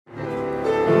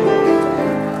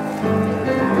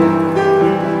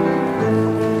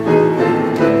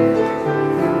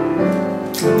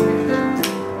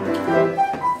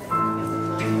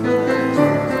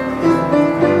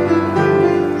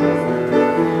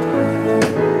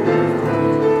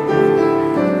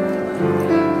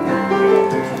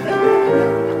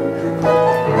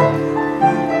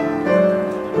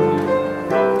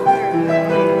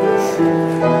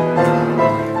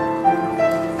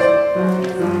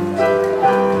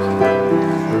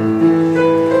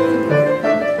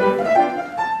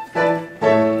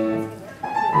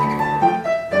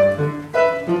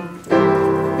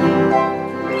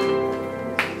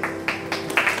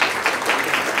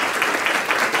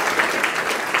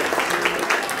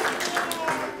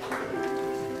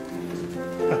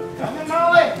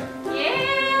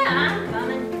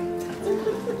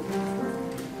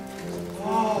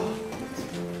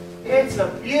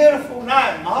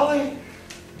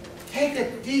Take a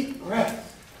deep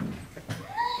breath.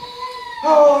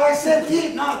 Oh, I said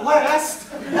deep, not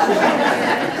last. Do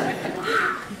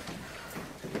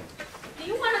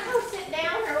you want to go sit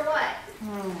down or what?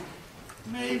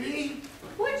 Maybe.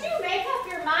 Would you make up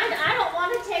your mind? I don't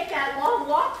want to take that long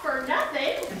walk for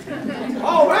nothing.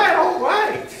 All right, all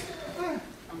right.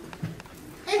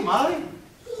 Hey, Molly.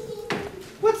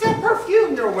 What's that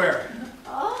perfume you're wearing?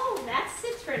 Oh, that's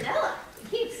citronella. It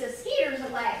keeps the skeeters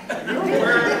away. You're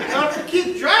wearing enough to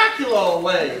keep Dracula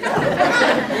away.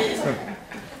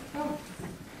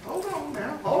 Hold on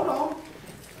now, hold on.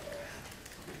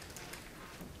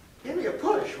 Give me a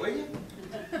push, will you?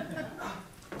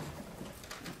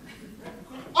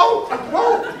 Oh,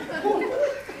 no!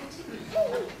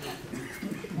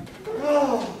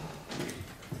 Oh.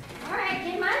 All right,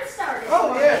 get mine started.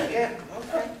 Oh, yeah, yeah,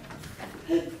 okay.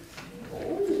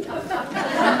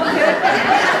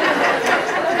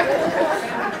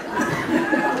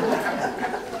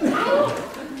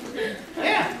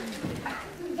 Yeah.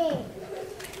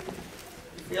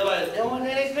 Feel like doing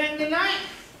anything tonight?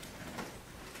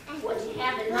 What do you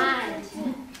have in mind?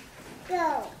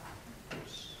 Go.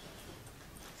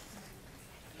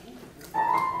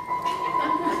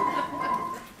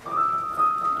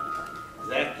 Does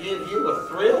that give you a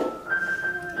thrill?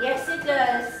 Yes, it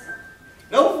does.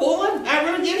 No fooling? That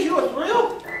really gives you a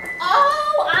thrill?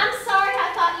 Oh, I'm sorry.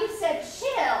 I thought you said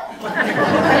chill.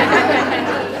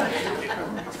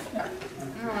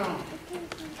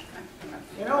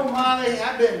 You know, Molly,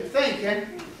 I've been thinking,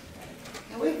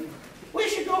 we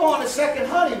should go on a second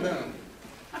honeymoon.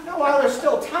 I know while there's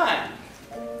still time.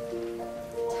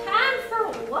 Time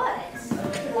for what?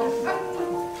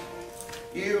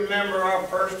 You remember our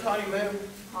first honeymoon?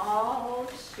 Oh,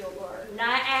 sure.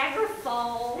 Niagara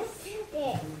Falls.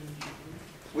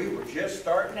 We were just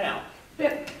starting out.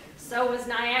 So was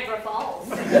Niagara Falls.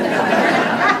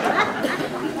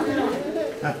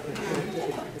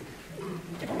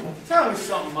 Tell me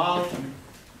something, Molly.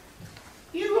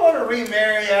 You going to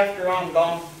remarry after I'm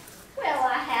gone? Well,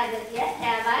 I haven't yet,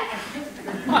 have I?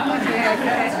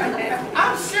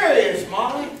 I'm serious,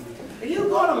 Molly. Are you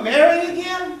going to marry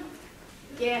again?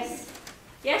 Yes.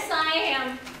 Yes, I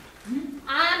am.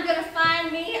 I'm going to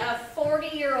find me a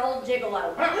 40-year-old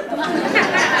gigolo.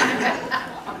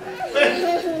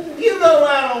 You go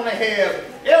out on the hill.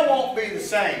 It won't be the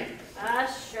same. I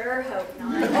sure hope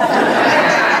not.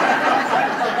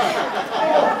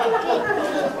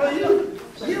 Well,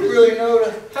 you really know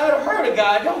how to hurt a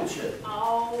guy, don't you?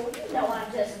 Oh, you know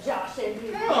I'm just joshing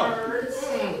you Oh. birds.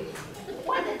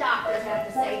 What did the doctors have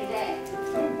to say today?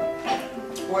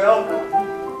 Well,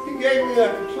 he gave me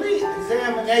a complete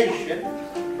examination,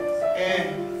 and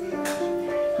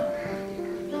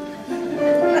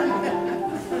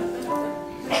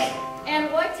And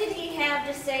what did he have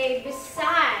to say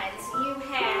besides you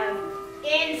have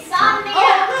insomnia?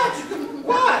 oh, that's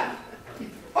what?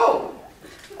 Oh,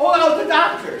 that was the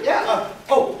doctor. Yeah.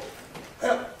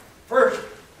 First,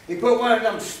 he put one of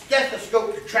them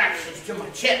stethoscope contraptions to my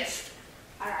chest.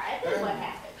 All right, then what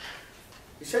happened?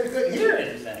 He said he couldn't hear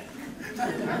anything.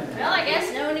 Well, I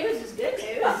guess no news is good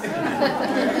news.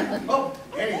 Oh,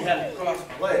 and he had me cross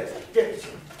my legs like this.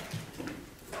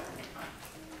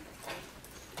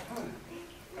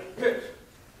 Like this.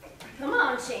 Come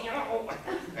on, Champ.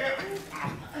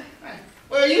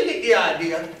 Well, you get the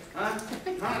idea, huh?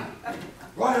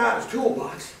 Brought out his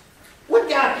toolbox,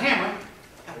 whipped out a hammer,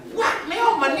 and whacked me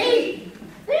on my knee.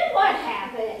 Then what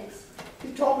happened?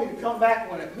 He told me to come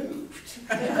back when it moved.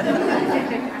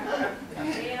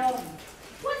 Well,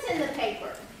 what's in the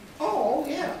paper? Oh,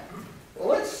 yeah. Well,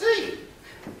 let's see.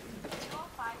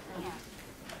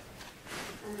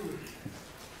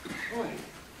 Boy.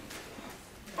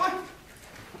 What?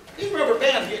 These rubber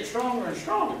bands get stronger and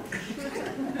stronger.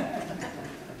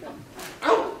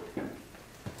 Oh!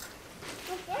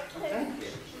 Okay.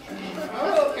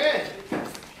 Okay.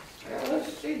 Well,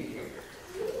 let's see here.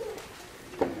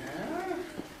 All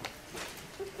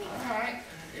right.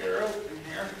 You're open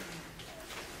here.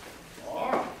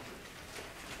 Oh.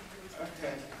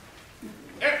 Okay.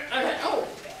 There, okay. Oh,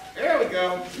 there we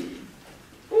go.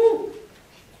 Ooh.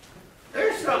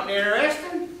 There's something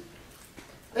interesting.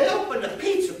 They opened a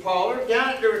pizza parlor down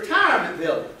at the retirement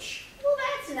village. Well,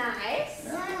 that's nice.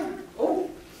 Oh,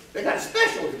 they got a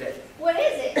special today. What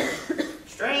is it?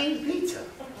 Strange pizza.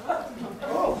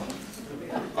 Oh.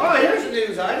 Oh, here's a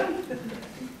news item.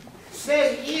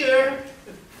 Says here,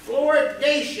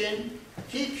 fluoridation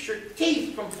keeps your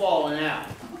teeth from falling out.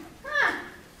 Huh.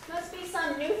 Must be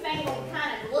some newfangled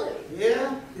kind of glue.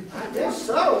 Yeah, I guess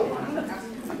so.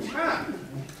 Huh.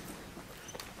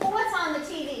 Well, what's on the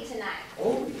TV tonight?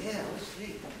 Oh, yeah, let's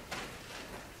see.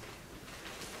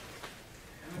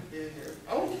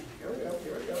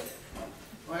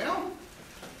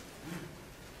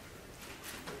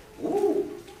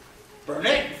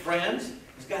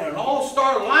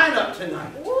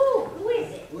 tonight. Ooh, who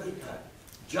is it?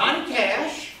 Johnny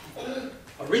Cash,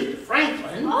 Aretha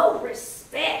Franklin. Oh,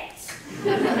 respect.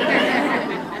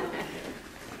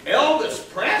 Elvis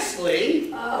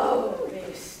Presley. Oh,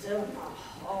 they still my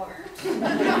heart.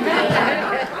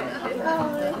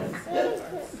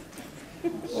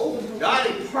 Oh,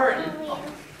 Dolly Parton. Oh,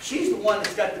 she's the one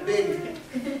that's got the big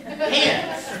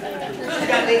hands. She's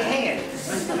got big hands.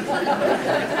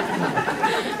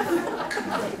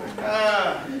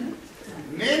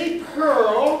 Minnie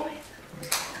Pearl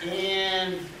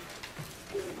and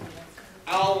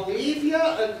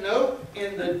Olivia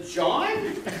Newton-John.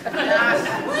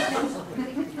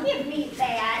 Give me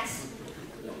that.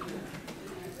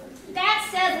 That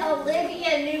says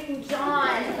Olivia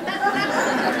Newton-John.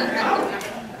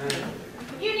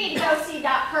 You need to go see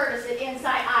Doc Curtis at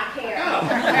Inside Eye Care. Oh.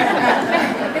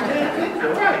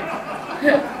 You're right.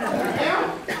 Yeah.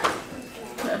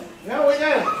 Well, we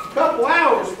got a couple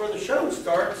hours before the show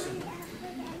starts. And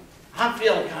I'm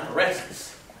feeling kind of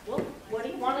restless. Well, what do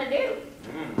you want to do?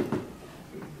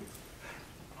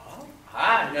 Oh,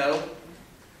 I know.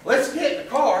 Let's get in the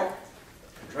car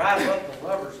and drive up the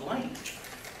Lover's Lane.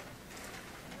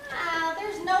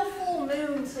 There's no full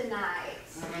moon tonight.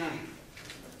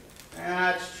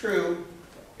 That's true.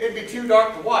 It'd be too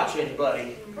dark to watch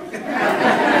anybody. Well,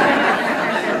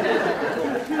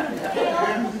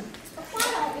 why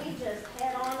don't we just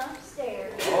head on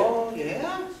upstairs? Oh,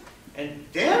 yeah? And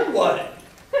then what?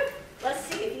 Let's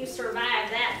see if you survive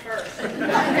that first.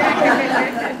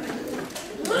 Okay.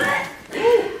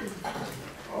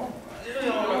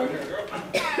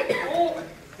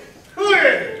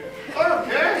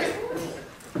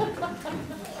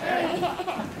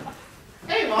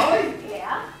 Hey, Molly.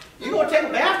 Yeah? You gonna take a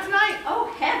bath tonight?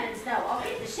 Oh, heavens no. I'll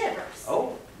get the shivers.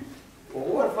 Oh. Well,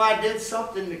 what if I did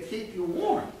something to keep you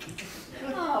warm?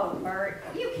 Oh, Bert,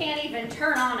 you can't even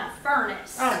turn on a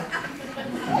furnace.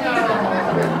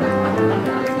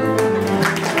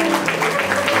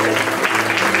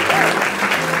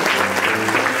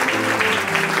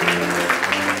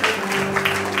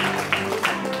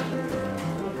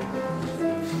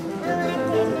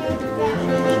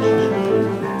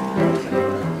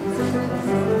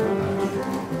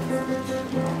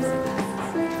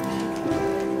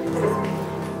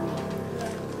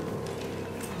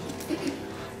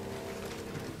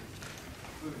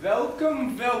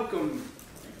 Welcome, welcome.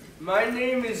 My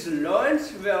name is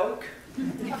Lawrence Welk,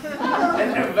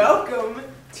 and welcome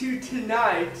to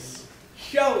tonight's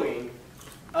showing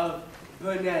of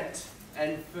Burnett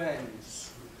and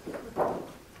Friends.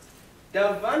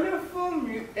 The wonderful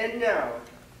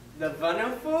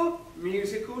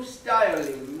musical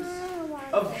stylings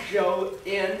of Joe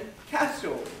and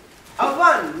Castle. A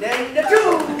one and a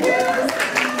two.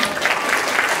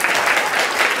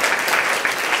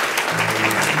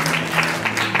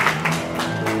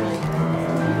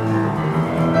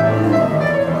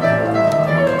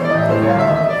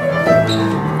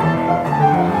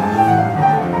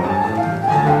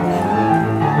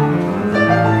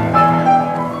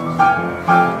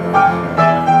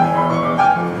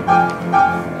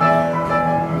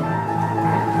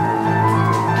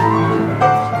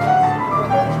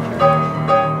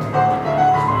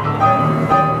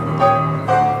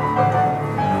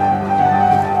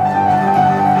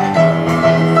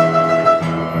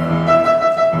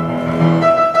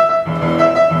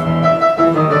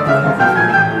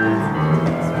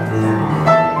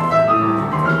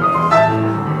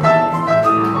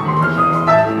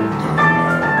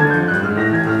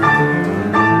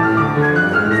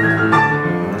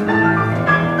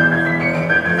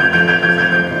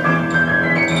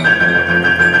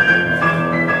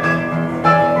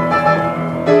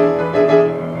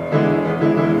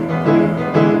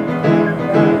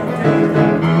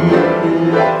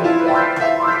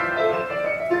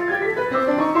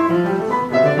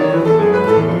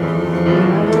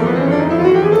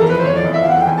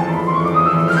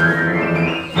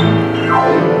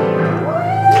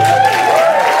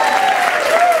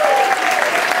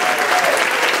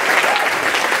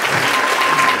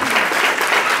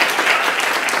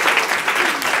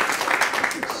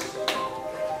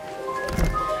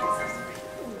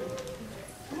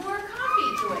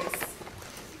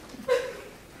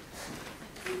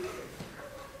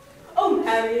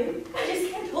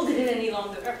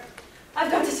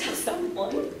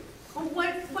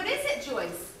 What is it,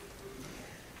 Joyce?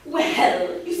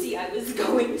 Well, you see, I was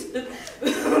going to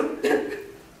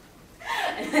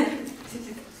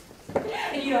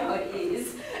and you know how it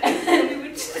is. And we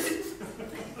would just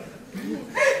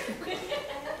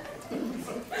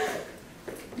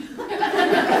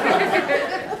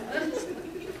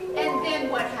And then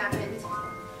what happened?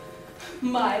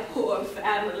 My poor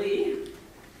family.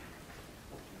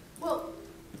 Well,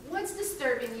 what's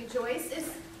disturbing you, Joyce?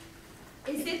 Is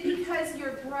it because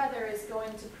your brother is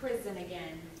going to prison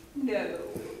again? No.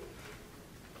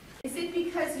 Is it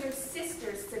because your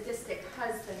sister's sadistic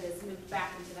husband has moved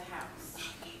back into the house?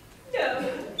 No.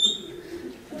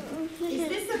 Is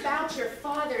this about your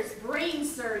father's brain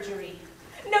surgery?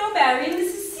 No, Marion,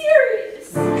 this is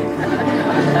serious.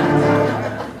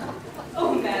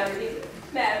 Oh, Marion,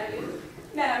 Marion,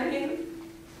 Marion.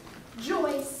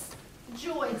 Joyce,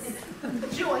 Joyce,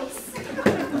 Joyce.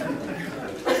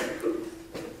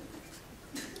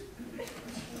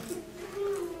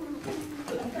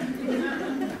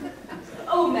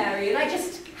 Oh, Marion, I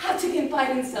just have to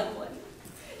confide in someone.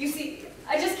 You see,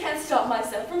 I just can't stop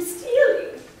myself from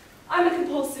stealing. I'm a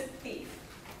compulsive thief.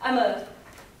 I'm a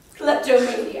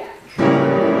kleptomaniac.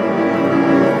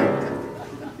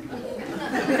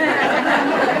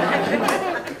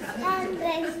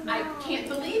 I can't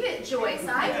believe it, Joyce.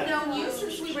 I've known you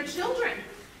since we were children.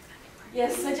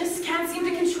 Yes, I just can't seem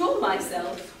to control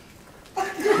myself.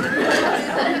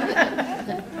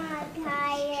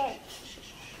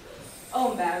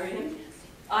 Oh, Marion,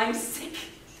 I'm sick.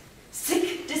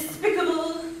 Sick,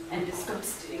 despicable, and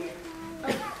disgusting.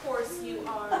 Of course you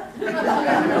are.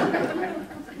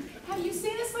 Have you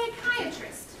seen a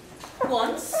psychiatrist?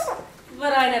 Once,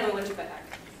 but I never went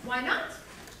back. Why not?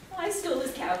 I stole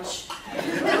his couch.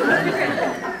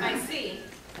 I see.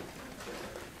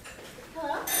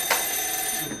 Hello?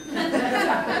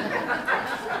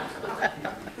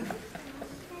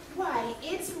 Why,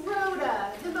 it's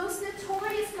Rhoda, the most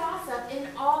notorious gossip in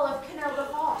all of Canoga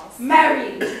Falls.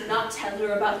 Marion, do not tell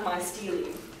her about my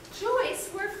stealing. Joyce,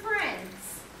 we're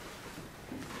friends.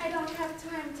 I don't have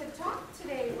time to talk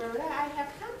today, Rhoda. I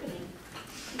have company.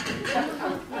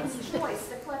 It's Joyce,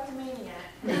 the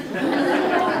kleptomaniac.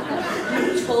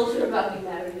 You told her about me,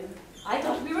 Marion. I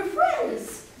thought we were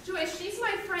friends. Joyce, she's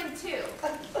my friend too.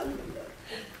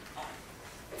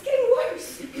 It's getting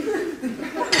worse.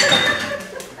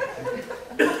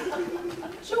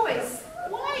 Joyce,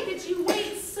 why did you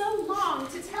wait so long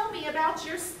to tell me about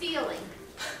your stealing?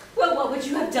 Well, what would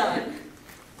you have done?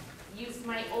 Used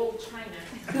my old china.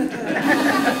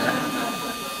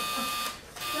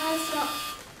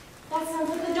 That sounds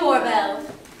like the doorbell.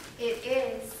 It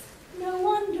is. No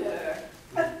wonder.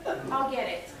 I'll get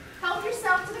it. Help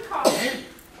yourself to the car.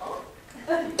 Oh.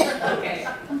 Okay.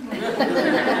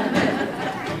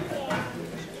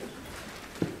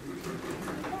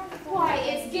 Why,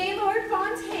 it's Gaylord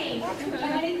Fontaine,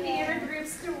 Community Theater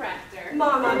Group's director.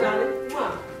 Mama, darling.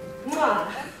 Mwah.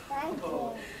 Mwah.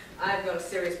 Oh, I've got a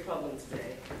serious problem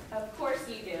today. Of course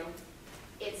you do.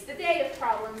 It's the day of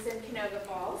problems in Canoga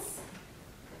Falls.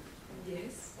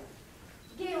 Yes?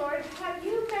 Gaylord, have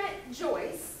you met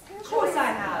Joyce? Of course I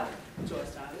have.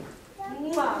 Joyce, darling.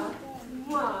 Mwah.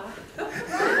 Mwah.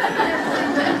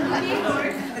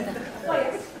 Gaylord, Oh,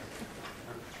 yes.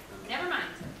 never mind.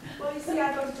 Well, you see,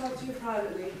 I've got to talk to you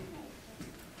privately.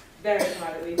 Very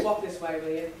privately. Walk this way, will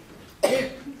you?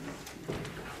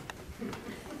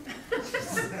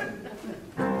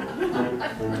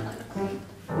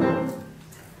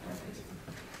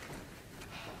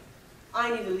 I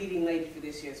need a leading lady for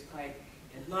this year's play.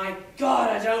 And my God,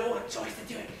 I don't want Joyce to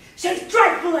do it. She's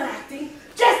dreadful at acting.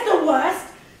 Just the worst.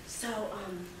 So,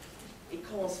 it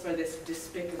calls for this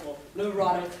despicable,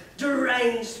 neurotic,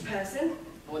 deranged person.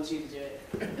 I want you to do it.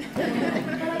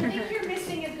 Well, I think you're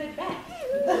missing a good bet.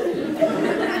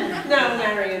 No,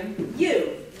 Marion.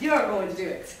 You're going to do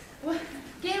it. Well,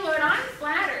 Gaylord, I'm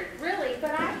flattered, really,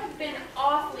 but I have been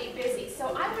awfully busy,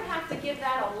 so I would have to give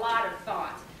that a lot of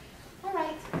thought. All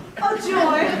right. Oh,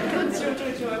 joy.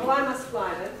 Joy. Well, I must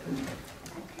fly then.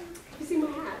 You see my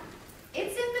hat?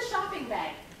 It's in the shopping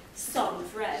bag. Some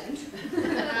friend.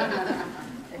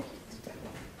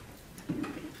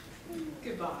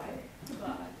 Goodbye.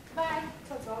 Goodbye. Bye.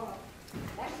 That's all.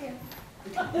 Thank you.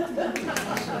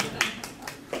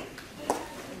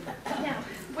 Now,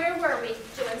 where were we,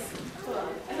 Joyce? Well,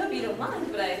 I hope you don't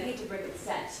mind, but I hate to break the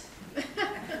set.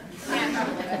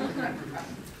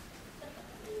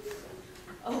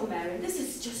 Oh, Marion, this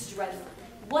is just dreadful.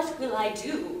 What will I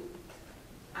do?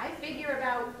 I figure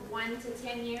about 1 to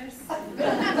 10 years.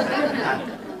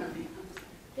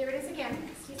 There it is again.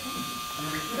 Excuse me.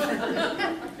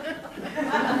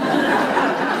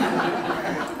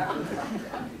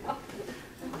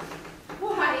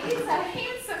 Why, it's a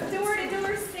handsome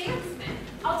door-to-door salesman.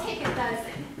 I'll take a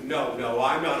dozen. No,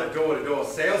 I'm not a door-to-door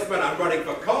salesman. I'm running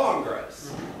for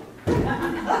Congress.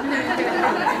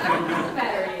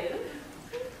 Marion.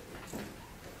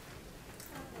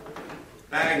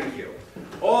 Thank you.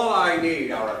 All I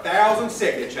need are 1,000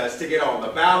 signatures to get on the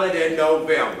ballot in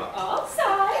November. I'll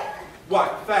sign. Why,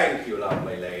 thank you,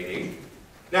 lovely lady.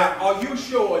 Now, are you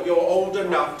sure you're old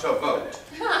enough to vote?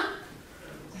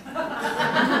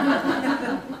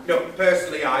 No,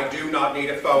 personally, I do not need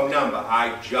a phone number.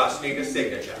 I just need a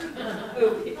signature.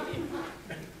 Okay.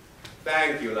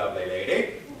 Thank you, lovely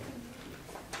lady.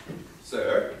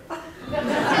 Sir?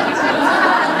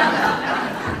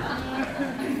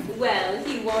 Well,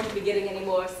 he won't be getting any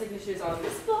more signatures on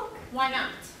this book. Why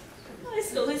not? I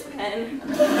stole his pen.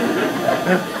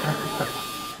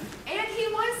 And he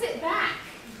wants it back.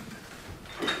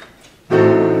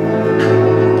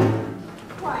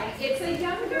 Why, it's a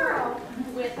young girl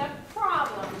with a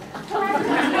problem.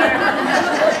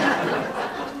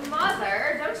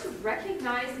 Mother, don't you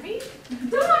recognize me?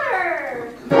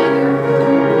 Daughter!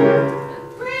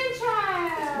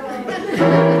 Grandchild!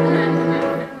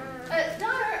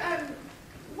 Daughter,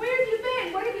 where have you been?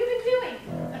 What have you been doing?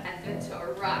 I've been to a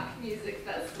rock music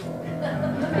festival.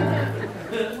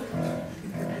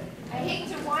 I hate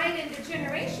to widen the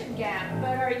generation gap,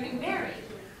 but are you married?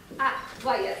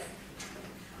 Why, yes.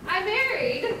 I'm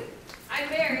married.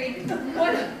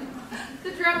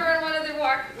 The drummer in one of the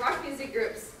rock music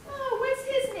groups. Oh, what's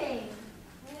his name?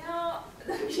 Well,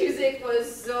 the music was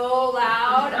so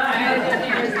loud, I didn't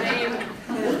hear his name.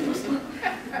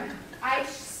 I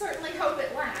certainly hope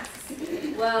it lasts.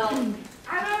 Well,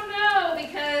 I don't know,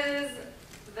 because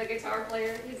the guitar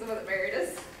player, he's the one that married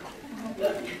us.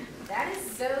 That is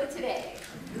so today.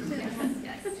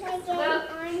 Yes. Well,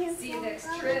 see you next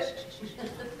trip.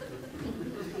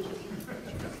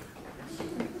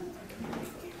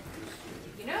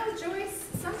 You know, Joyce,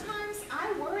 sometimes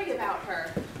I worry about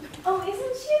her. Oh,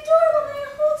 isn't she adorable? May I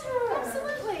hold her?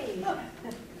 Absolutely.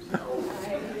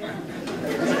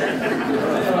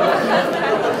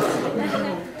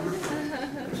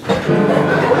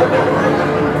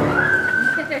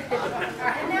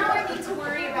 And now I need to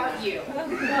worry about you.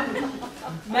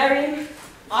 Marion,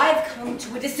 I've come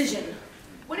to a decision.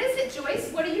 What is it,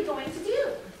 Joyce? What are you going to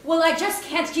do? Well, I just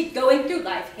can't keep going through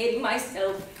life hating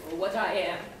myself for what I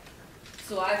am.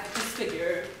 So I've just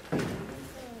figured.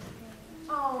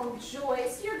 Oh,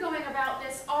 Joyce, you're going about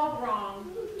this all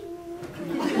wrong.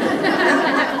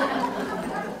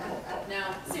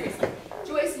 Now, seriously,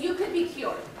 Joyce, you could be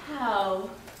cured. How?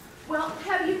 Well,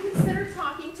 have you considered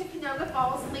talking to Canoga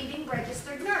Falls' leading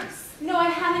registered nurse? No, I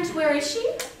haven't. Where is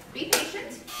she? Be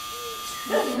patient.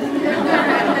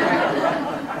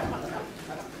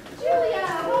 Julia,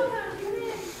 welcome. Come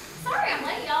in. Sorry I'm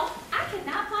late, y'all. I could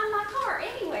not find my car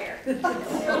anywhere.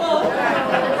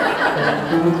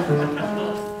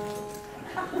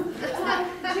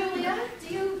 Julia, do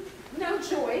you know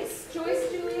Joyce? Joyce,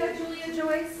 Julia,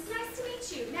 Joyce? Nice to meet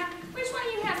you. Now, which one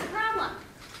of you has a problem?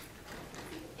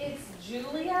 It's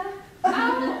Julia.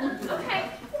 Oh, okay.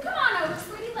 Well, come on over,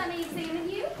 sweetie. Let me examine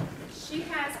you. She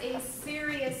has a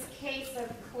serious case of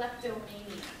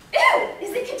kleptomania. Ew!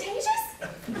 Is it contagious?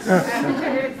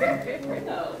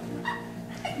 No.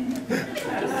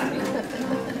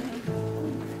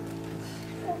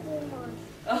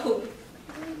 Oh,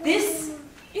 this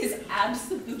is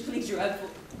absolutely dreadful.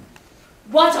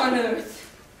 What on earth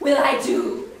will I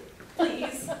do?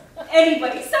 Please,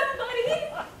 anybody, somebody,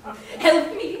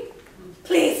 help me.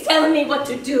 Please tell me what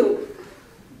to do.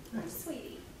 Oh,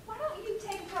 sweetie, why don't you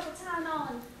take a couple Tylenol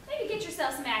and maybe get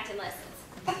yourself some acting lessons?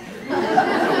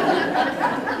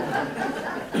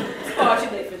 It's far too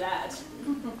late for that.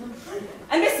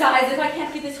 And besides, if I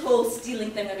can't get this whole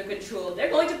stealing thing under control, they're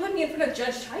going to put me in front of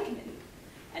Judge Teichman.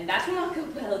 And that will not go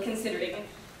well, considering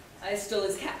I stole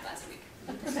his cat last week.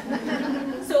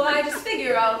 So I just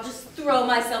figure I'll just throw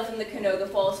myself in the Canoga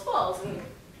Falls and...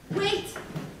 Wait!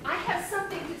 I have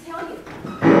something to tell you.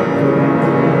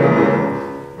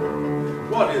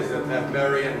 What is it that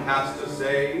Marion has to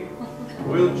say?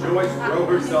 Will Joyce throw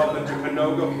herself into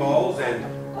Canoga Falls and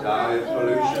die of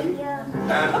pollution?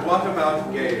 And what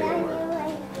about Gaylord?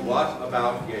 What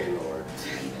about Gaylord?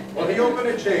 Will he open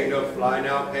a chain of fly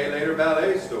now, pay later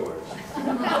ballet stores?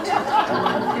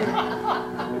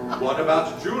 What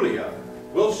about Julia?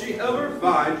 Will she ever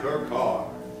find her car?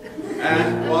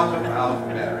 And what about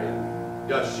Marion?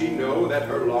 Does she know that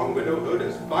her long widowhood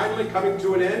is finally coming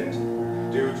to an end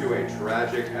due to a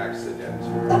tragic accident?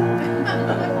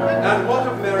 And what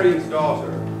of Marion's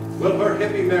daughter? Will her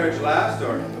hippie marriage last,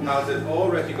 or has it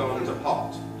already gone to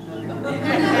pot?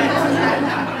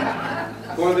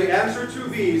 For the answer to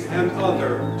these and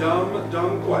other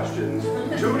dumb questions,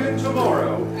 tune in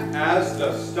tomorrow as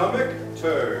the stomach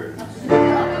turns.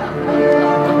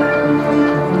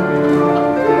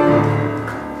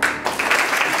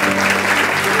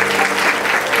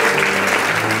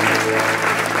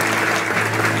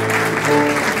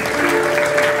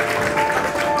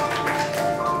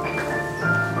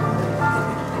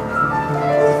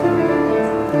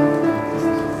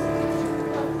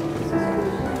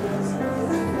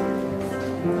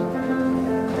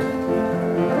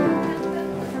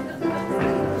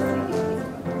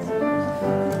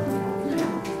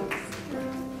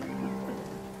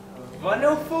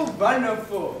 wonderful,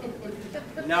 wonderful.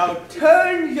 Now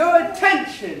turn your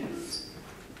attentions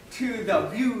to the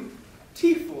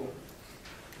beautiful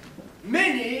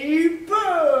Minnie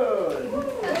Pearl.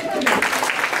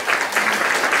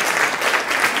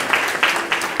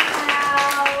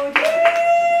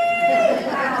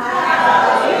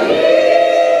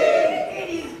 It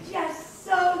is just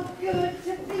so good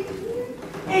to be here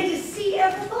and to see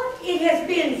everyone. It has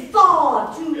been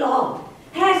far too long,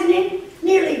 hasn't it?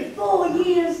 Nearly 4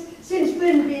 years since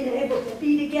we've been able to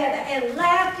be together and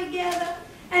laugh together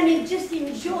and just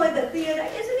enjoy the theater.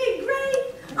 Isn't it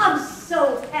great? I'm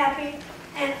so happy,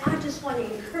 and I just want to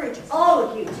encourage all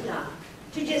of you tonight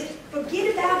to just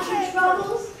forget about your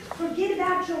troubles, forget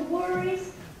about your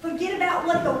worries, forget about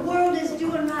what the world is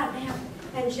doing right now,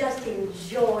 and just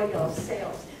enjoy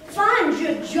yourselves. Find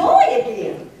your joy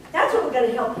again. That's what we're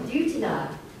going to help you do tonight.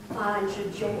 Find your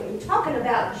joy. And talking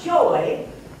about joy,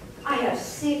 I have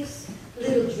 6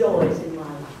 little joys in my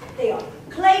life. They are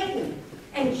Clayton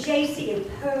and JC and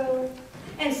Pearl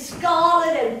and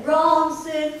Scarlett and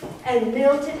Bronson and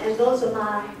Milton, and those are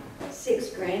my 6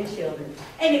 grandchildren.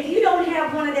 And if you don't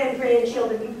have one of them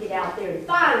grandchildren, you get out there and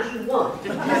find you one.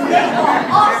 Because they are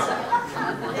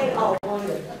awesome. They are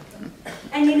wonderful.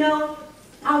 And you know,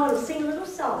 I want to sing a little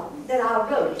song that I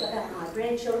wrote about my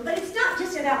grandchildren, but it's not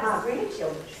just about my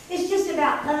grandchildren. It's just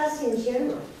about us in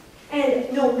general.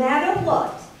 And no matter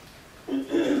what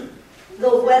the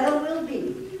weather will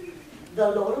be,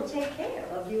 the Lord will take care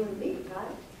of you and me,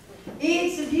 right?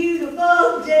 It's a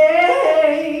beautiful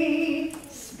day,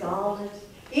 Scarlett.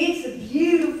 It's a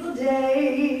beautiful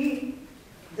day.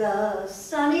 The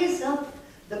sun is up,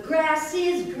 the grass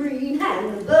is green,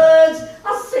 and the birds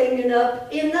are singing up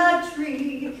in the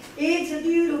tree. It's a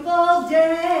beautiful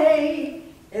day,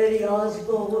 Eddie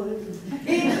Osborne.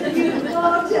 It's a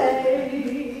beautiful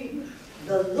day.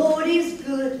 The Lord is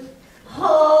good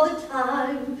all the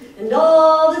time, and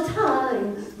all the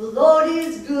time the Lord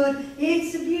is good.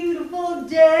 It's a beautiful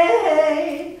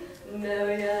day,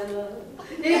 Mariana.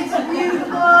 It's a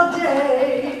beautiful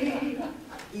day.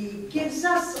 He gives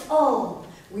us all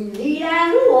we need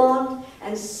and want,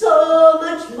 and so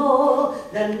much more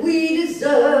than we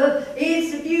deserve.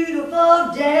 It's a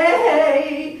beautiful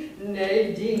day,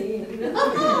 Nadine.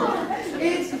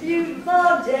 It's a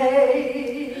beautiful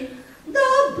day.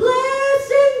 The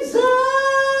blessings of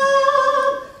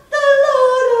the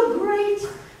Lord are great,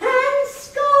 and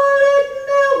Scarlett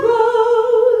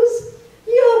Melrose,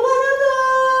 you're one of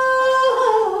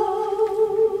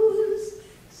those.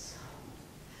 So,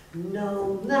 no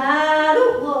matter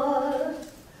what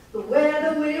the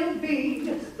weather will be,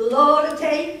 the Lord will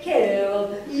take care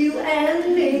of you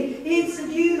and me. It's a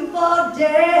beautiful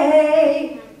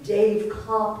day. Dave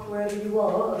Cock, wherever you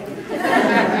are.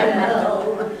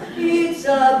 Well, it's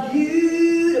a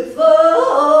beautiful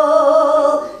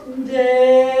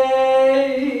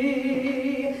day.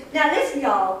 Now listen,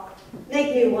 y'all.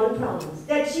 Make me one promise,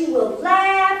 that you will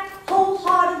laugh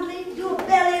wholeheartedly, do a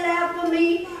belly laugh for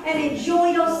me, and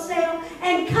enjoy yourself,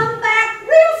 and come back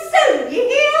real soon, you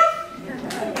hear?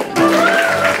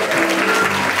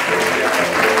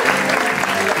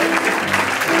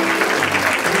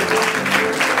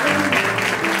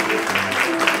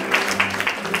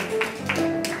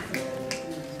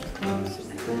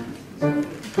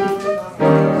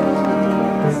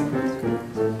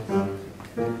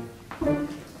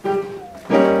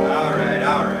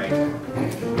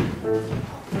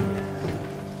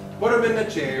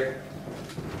 Chair.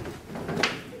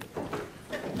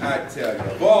 I tell you,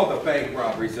 of all the bank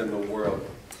robberies in the world,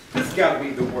 this has got to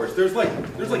be the worst. There's like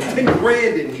 10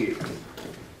 grand in here.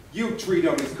 You three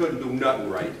dummies couldn't do nothing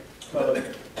right.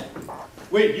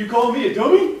 Wait, you call me a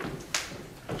dummy?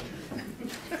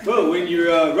 Well, when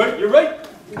you're right, you're right.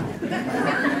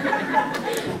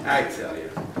 I tell you.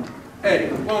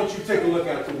 Eddie, why don't you take a look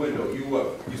out the window?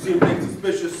 You see anything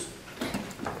suspicious?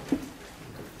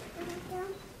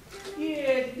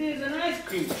 Yeah, there's an ice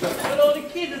cream truck, but all the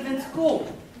kids are in school.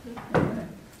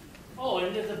 Oh,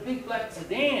 and there's a big black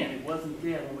sedan. It wasn't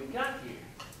there when we got here.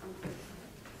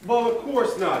 Well, of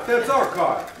course not. That's our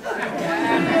car. Yeah.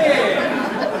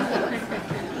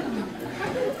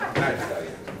 I tell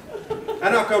you.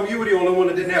 And how come you were the only one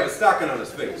that didn't have a stocking on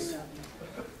his face?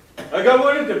 I got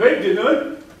one at the bank, didn't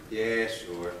I? Yeah,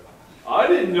 sure. I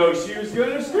didn't know she was going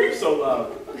to scream so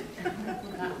loud.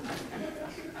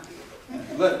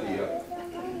 Let me up.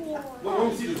 Well,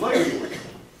 let me see this leg of yours.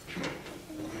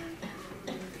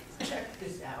 Check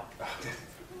this out.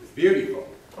 It's beautiful.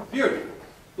 Beautiful.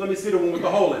 Let me see the one with the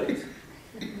hole in it.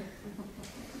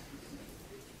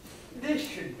 This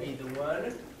should be the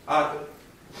one. Now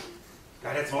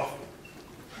that's awful.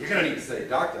 You're gonna need to say,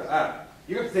 Doctor.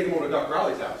 You have to take him over to Dr.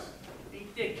 Raleigh's house.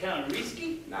 Ain't that kind of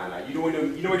risky? Nah, you know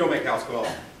we don't make house calls.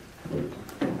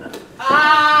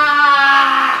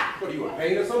 Ah! What are you, in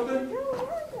pain or something?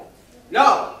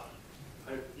 No,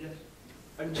 Yes.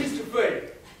 I'm just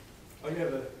afraid I'll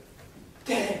never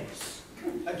dance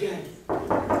again.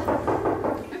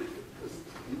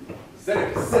 Sit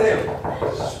down.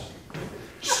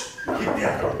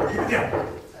 Get down.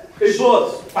 Hey,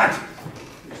 boss. What?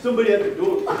 There's somebody at the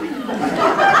door. Nah,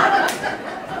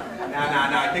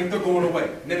 I think they're going away.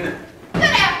 No. Good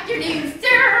afternoon,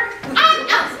 sir. I'm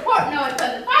Elvis Portney from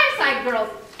the Fireside Girls,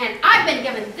 and I've been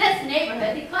given this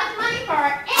neighborhood to collect money for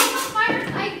our annual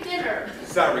fireside dinner.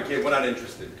 Sorry, kid, we're not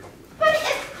interested. But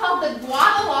it's called the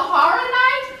Guadalajara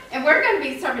night, and we're going to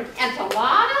be serving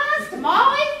enchiladas,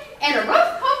 tamales, and a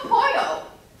roast con pollo.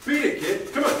 Beat it,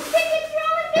 kid. Come on.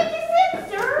 $50,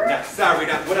 sir. Nah, sorry,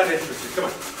 we're not interested. Come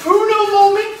on. Uno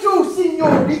momento,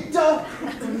 señorita.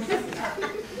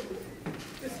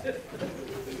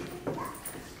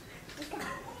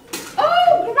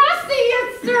 Oh,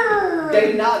 gracias, sir.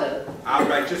 De nada. All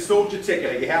right, just sold your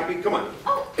ticket. Are you happy? Come on.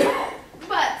 Oh,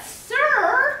 but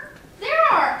sir, there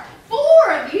are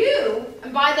 4 of you,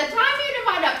 and by the time you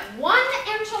divide up 1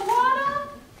 enchilada...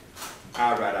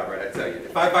 All right, I tell you.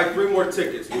 If I buy 3 more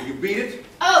tickets, will you beat it?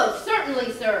 Oh,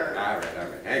 certainly, sir. All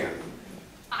right. Hang on.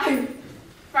 I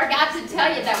forgot to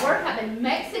tell you that we're having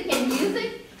Mexican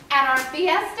music at our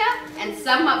fiesta, and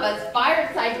some of us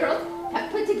Fireside Girls have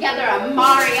put together a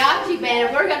mariachi band,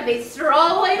 and we're going to be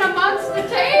strolling amongst the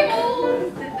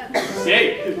tables.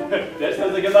 Say, that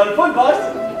sounds like a lot of fun, boss.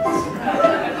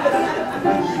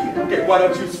 Okay, why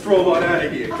don't you stroll on out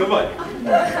of here? Come on.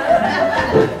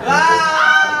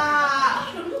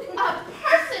 A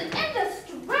person in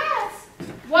distress.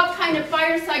 What kind of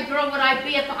Fireside Girl would I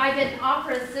be if I didn't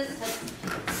offer assistance?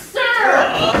 Sir,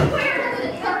 where does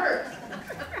it hurt?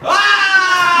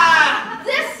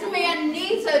 This man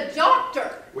needs a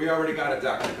doctor. We already got a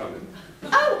doctor coming.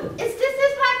 Oh, is this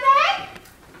his black bag?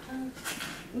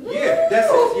 Yeah, that's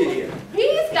it. Yeah.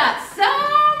 He's got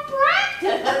some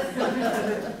practice.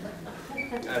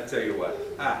 I tell you what.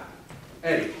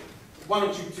 Eddie, why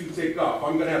don't you 2 take off?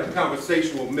 I'm gonna have a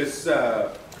conversation with Miss.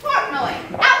 Portnoy,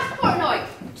 Alice Portnoy,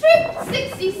 trip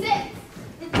 66.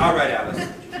 All right, Alice.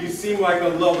 You seem like a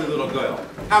lovely little girl.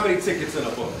 How many tickets in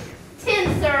a book?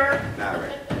 10, sir. All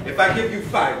right. If I give you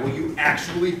 5, will you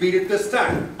actually beat it this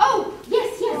time? Oh,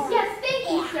 yes. Thank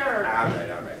you, sir. All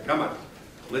right. Come on.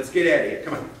 Let's get out of here.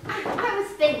 Come on. I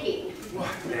was thinking. What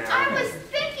now? I was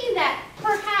thinking that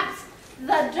perhaps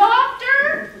the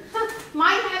doctor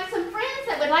might have some friends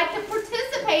that would like to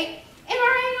participate in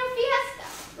our annual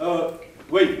fiesta.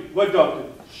 Wait, what doctor?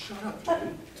 Shut up,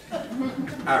 Jimmy.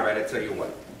 All right, I tell you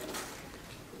what.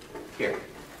 Here.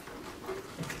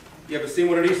 You ever seen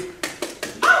one of these?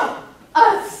 Oh,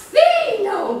 a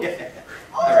Cino! Yeah.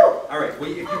 Oh. All right. Well,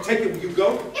 if you take it, will you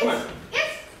go? Come on.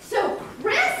 It's so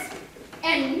crisp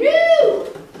and new,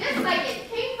 just like it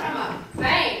came from a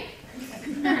bank.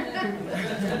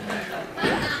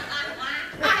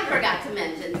 I forgot to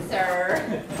mention, sir,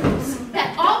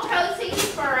 that all proceeds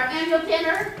for our annual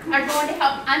dinner are going to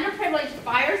help underprivileged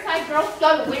Fireside Girls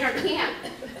go to winter camp.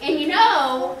 And you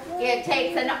know, it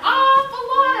takes an awful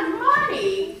lot of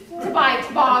money to buy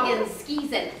toboggans,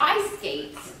 skis, and ice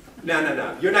skates. No.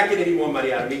 You're not getting any more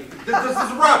money out of me. This is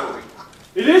a robbery.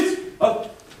 It is?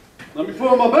 Let me put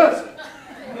on my best.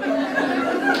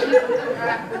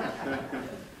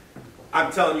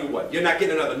 I'm telling you what. You're not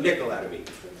getting another nickel out of me.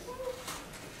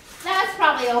 That's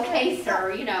probably okay,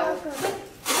 sir, you know, with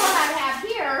what I have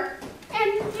here,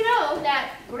 and, you know,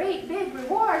 that great big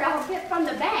reward I'll get from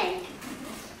the bank.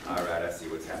 All right, I see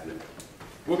what's happening.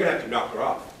 We're going to have to knock her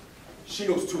off. She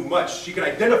knows too much. She can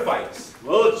identify us.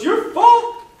 Well, it's your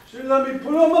fault. Should let me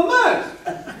put on my mask.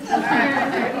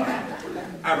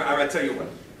 All right, I tell you what.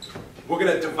 We're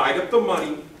going to divide up the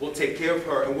money. We'll take care of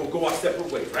her, and we'll go our separate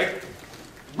ways, right?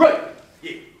 Right.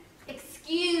 Yeah.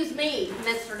 Excuse me,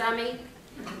 Mr. Dummy,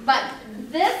 but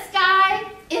this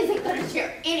guy isn't going to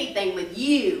share anything with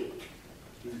you.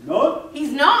 He's not?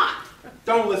 He's not.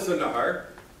 Don't listen to her.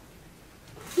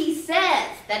 He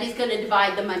says that he's going to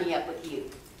divide the money up with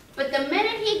you. But the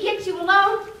minute he gets you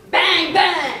alone, bang,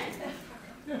 bang.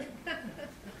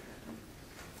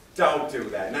 Don't do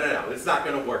that. No. It's not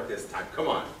going to work this time. Come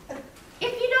on.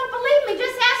 If you don't believe me,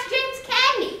 just ask James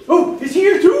Cagney. Oh, is he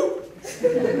here too?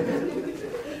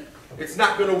 It's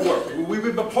not going to work. We've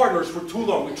been partners for too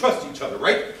long. We trust each other,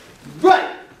 right?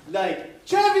 Right, like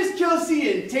Travis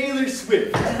Kelce and Taylor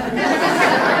Swift.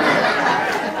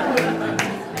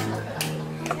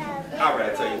 All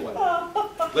right, I tell you what.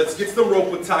 Let's get some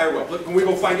rope and tie her up. Look, when we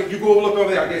go find it, you go look over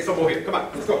there. There's some over here. Come on,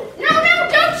 let's go. No, no,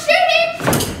 don't shoot him!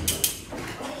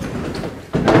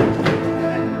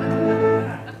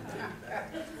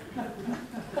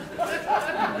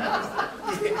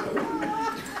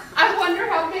 I wonder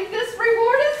how big this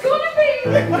reward is going to be.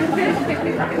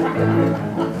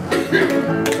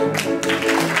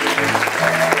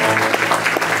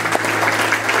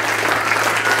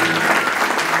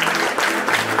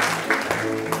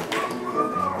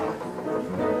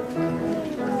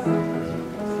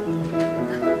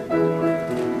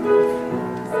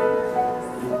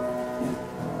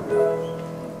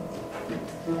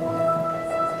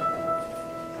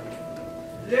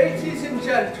 Ladies and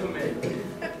gentlemen,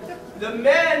 the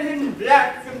man in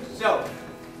black himself,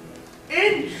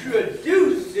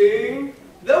 introducing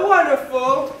the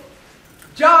wonderful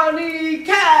Johnny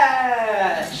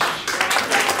Cash.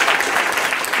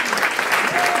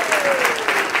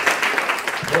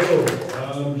 Hello,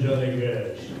 I'm Johnny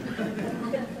Cash.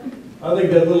 I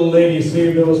think that little lady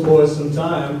saved those boys some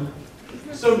time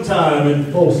in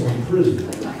Folsom Prison.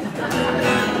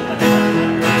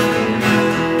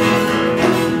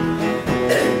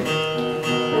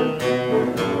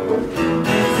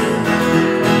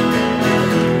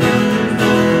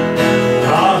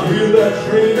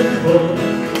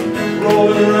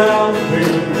 Rolling around the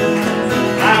pavement,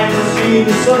 I can see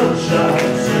the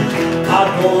sunshine. I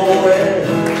don't know where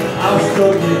I'm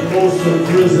stuck in Folsom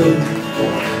Prison.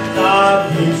 Time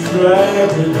keeps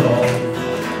dragging on,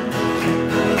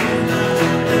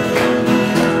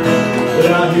 but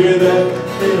I hear that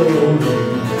melody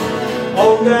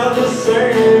on down the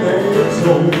San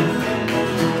Antonio.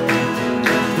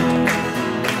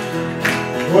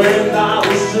 When I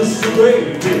was just a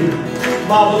baby,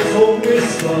 Mama told me,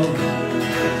 son,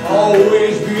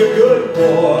 always be a good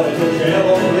boy, don't you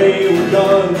ever play with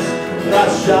guns. And I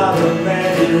shot a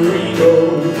man in Reno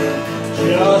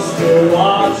just to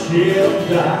watch him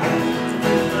die.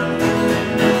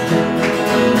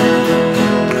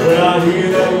 When I hear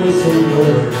that whistle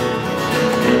blowing,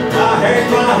 I hang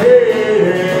my head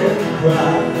and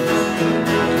cry.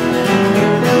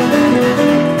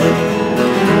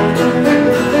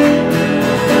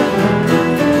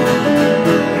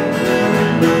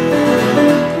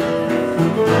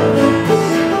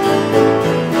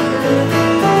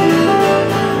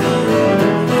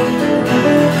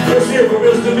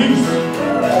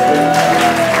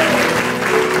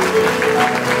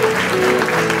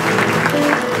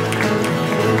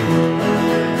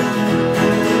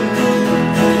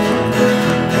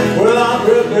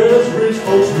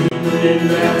 In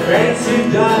that fancy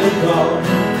dining car,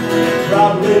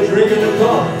 probably drinking a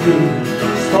coffee,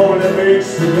 smoking a big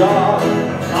cigar.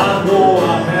 I know I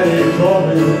had it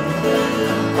coming,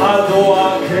 I know I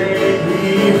can't be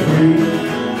free,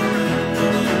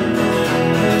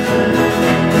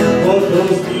 but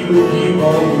those people keep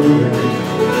on moving,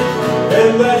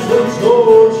 and that's what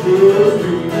tortures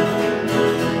me.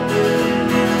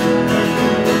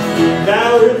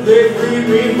 Now if they free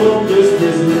me from this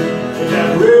prison,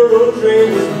 that railroad train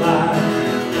was mine,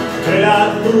 and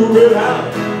I'd move it out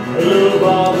a little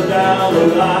farther down the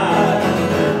line,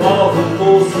 off of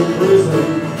Folsom Prison.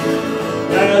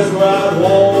 That's where I'd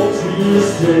want to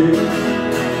stay.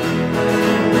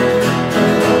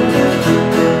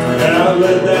 Now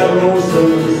let that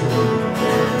lonesome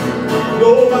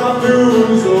blow my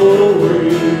blues away.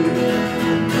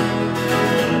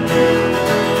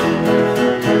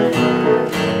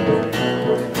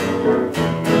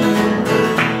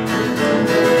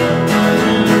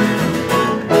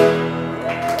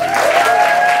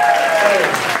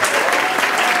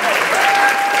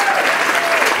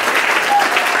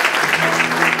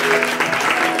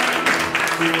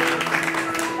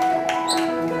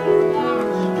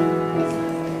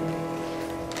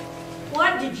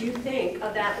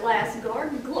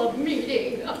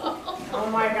 Oh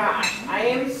my gosh, I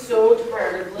am so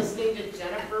tired of listening to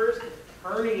Jennifer's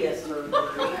hernia surgery.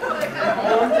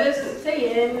 I'm just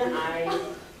saying,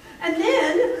 And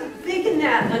then, thinking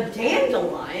that a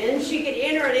dandelion, she could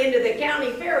enter it into the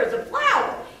county fair as a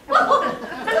flower.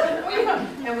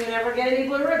 And we never get any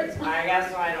blue ribbons. I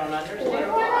guess I don't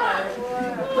understand why.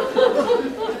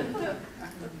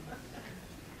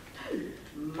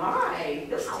 My,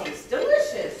 this tastes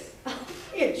delicious.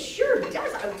 It sure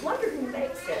does. I wonder who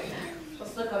makes it.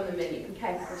 Let's look on the menu.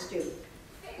 Okay, let's do it.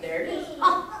 There it is.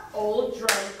 Old drum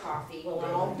coffee. Well,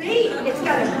 I'll be. It's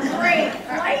got a great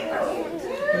flavor.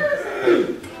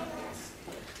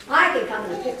 I think I'm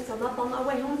going to pick some up on my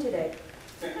way home today.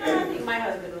 I think my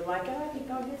husband would like it. I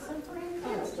think I'll get some for him.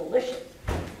 Oh, it's delicious.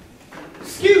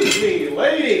 Excuse me,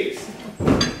 ladies.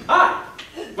 Hi.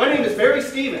 My name is Barry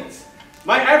Stevens.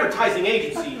 My advertising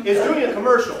agency is doing a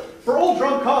commercial for Old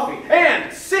Drum Coffee.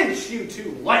 And since you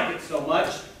two like it so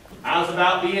much, how's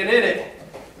about being in it?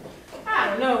 I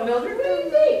don't know, Mildred. What do you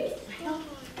think?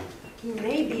 He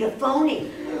may be a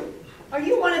phony. Are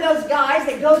you one of those guys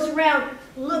that goes around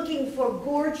looking for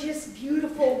gorgeous,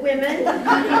 beautiful women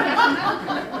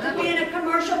to be in a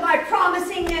commercial by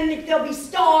promising them that they'll be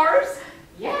stars?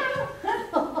 Yeah.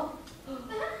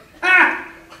 Ah!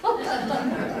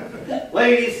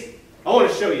 Ladies, I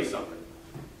want to show you something.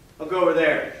 I'll go over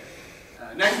there.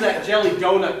 Next to that jelly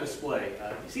donut display.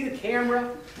 You see the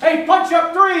camera? Hey, punch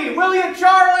up 3, will you,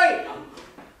 Charlie?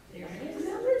 There it is.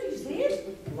 Mildred, you see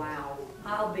it? Wow.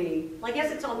 I'll be. I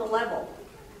guess it's on the level.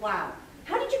 Wow.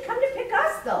 How did you come to pick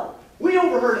us, though? We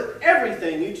overheard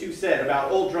everything you two said about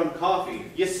Old Drum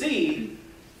Coffee. You see,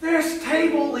 this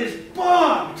table is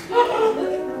bugged.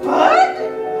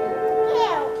 Bugged?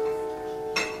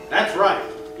 That's right.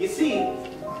 You see,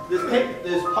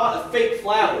 this pot of fake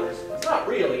flowers, it's not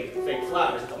really fake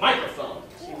flowers, it's a microphone.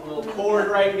 See the little cord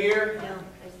right here?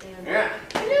 Yeah.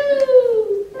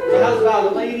 Hello. So how's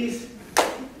about it, ladies?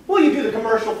 Will you do the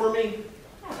commercial for me?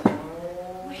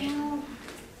 Well,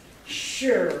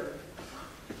 sure.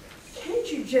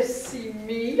 Can't you just see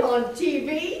me on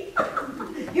TV?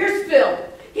 Here's Phil.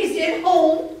 He's at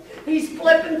home. He's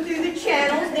flipping through the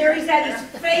channels. There he's at his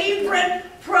favorite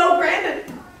program, and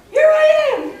here I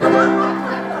am.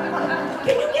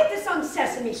 Can you get this on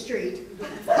Sesame Street?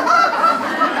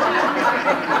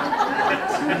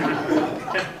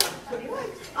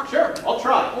 Sure, I'll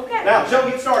try. Okay. Now, shall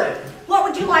we get started? What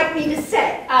would you like me to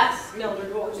say? Us,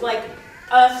 Mildred. What would you like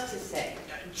us to say?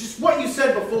 Just what you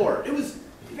said before. It was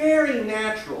very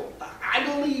natural. I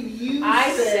believe you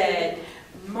said,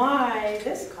 my,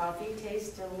 this coffee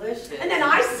tastes delicious. And then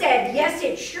I said, yes,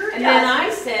 it sure does. And then I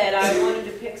said I wanted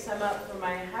to pick some up for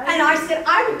my husband. And I said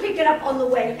I would pick it up on the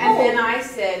way home. And then I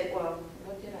said, well,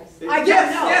 what did I say? I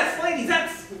don't know. Yes, ladies,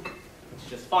 it's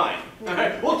just fine. All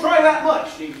right, we'll try that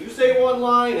much. You say one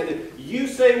line, and then you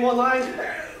say one line.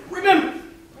 Remember,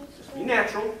 just be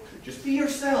natural. Just be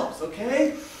yourselves,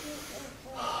 okay?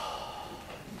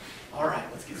 All right,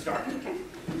 let's get started.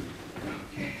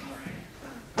 Okay,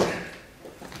 all right.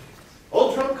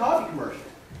 Old Drum Coffee commercial.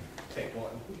 Take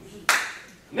one.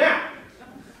 Now,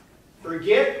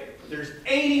 forget there's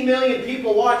 80 million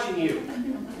people watching you.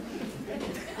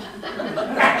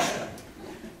 Action.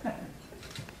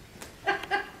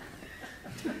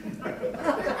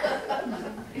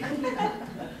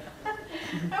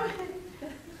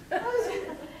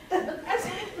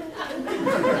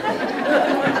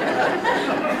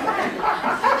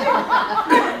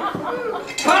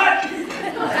 Cut!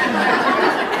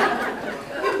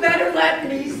 You better let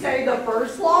me say the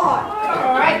first line.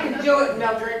 Oh, I can do it,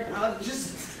 Mildred.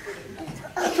 Just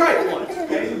try it once,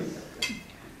 okay?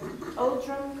 Old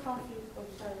Drum Coffee. Oh,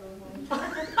 sorry.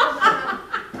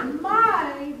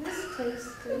 My, this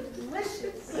tastes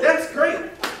delicious. That's great.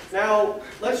 Now,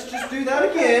 let's just do that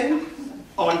again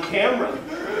on camera.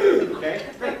 Okay,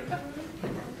 great.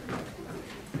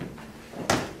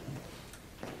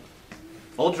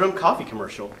 Old Drum Coffee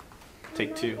commercial.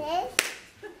 Take 2.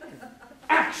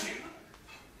 Action!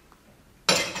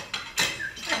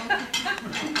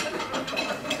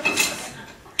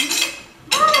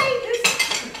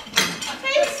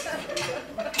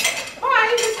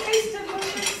 This tastes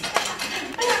delicious.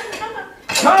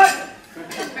 Cut!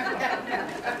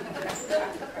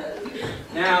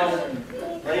 Now,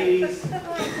 ladies,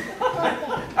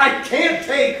 I can't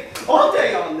take all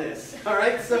day on this, all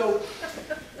right? So,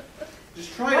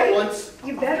 just try it once.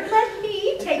 You better let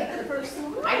me take the first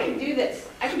line. I can do this.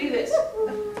 I can do this.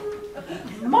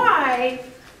 My,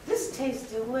 this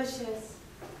tastes delicious.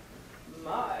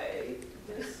 My,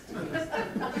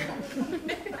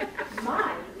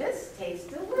 this tastes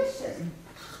delicious.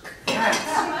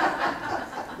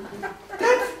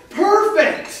 That's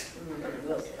perfect!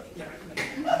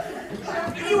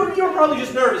 You were probably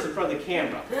just nervous in front of the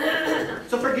camera.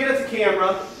 So forget it's a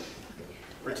camera.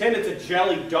 Pretend it's a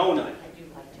jelly donut.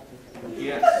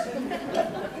 Yes.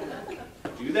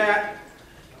 Do that.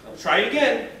 I'll try it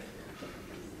again.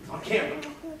 On camera.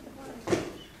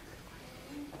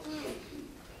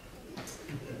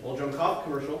 Old Drum Coffee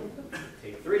commercial.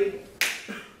 Take 3.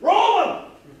 Roll 'em!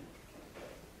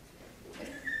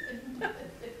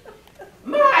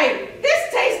 My,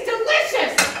 this tastes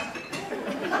delicious.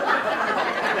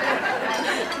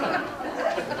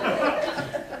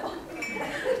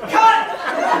 Cut!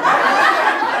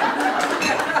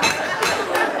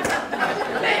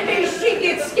 Maybe she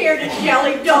gets scared of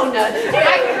jelly donuts.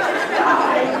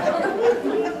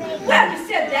 Well, you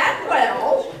said that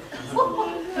well.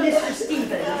 Mr.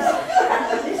 Stevens,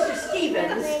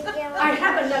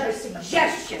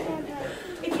 production.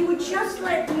 If you would just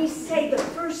let me say the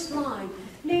first line,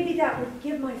 maybe that would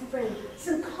give my friend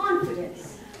some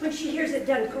confidence when she hears it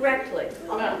done correctly.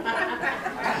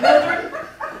 Mildred,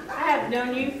 I have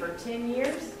known you for 10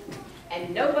 years,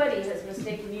 and nobody has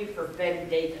mistaken you for Betty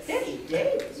Davis. Betty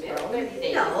Davis? Well, Betty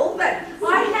Davis. No, but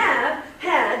I have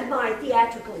had my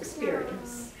theatrical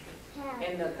experience.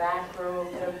 In the back row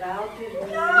of the balcony.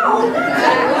 No!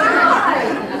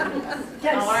 I've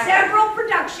done several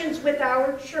productions with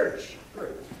our church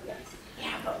group.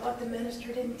 Yeah, but what the minister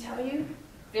didn't tell you,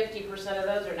 50% of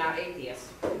those are now atheists.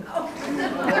 Oh,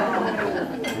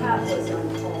 that was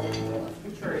uncalled for.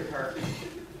 Sure it hurt.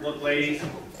 Look, ladies,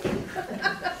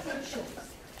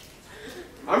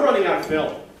 I'm running out of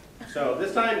film. So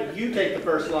this time you take the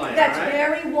first line, That's all right?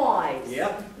 very wise.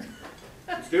 Yep.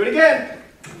 Let's do it again.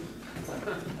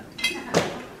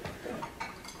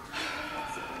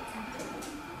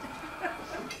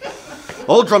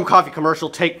 Old Drum Coffee commercial,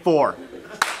 take 4.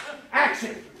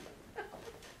 Action!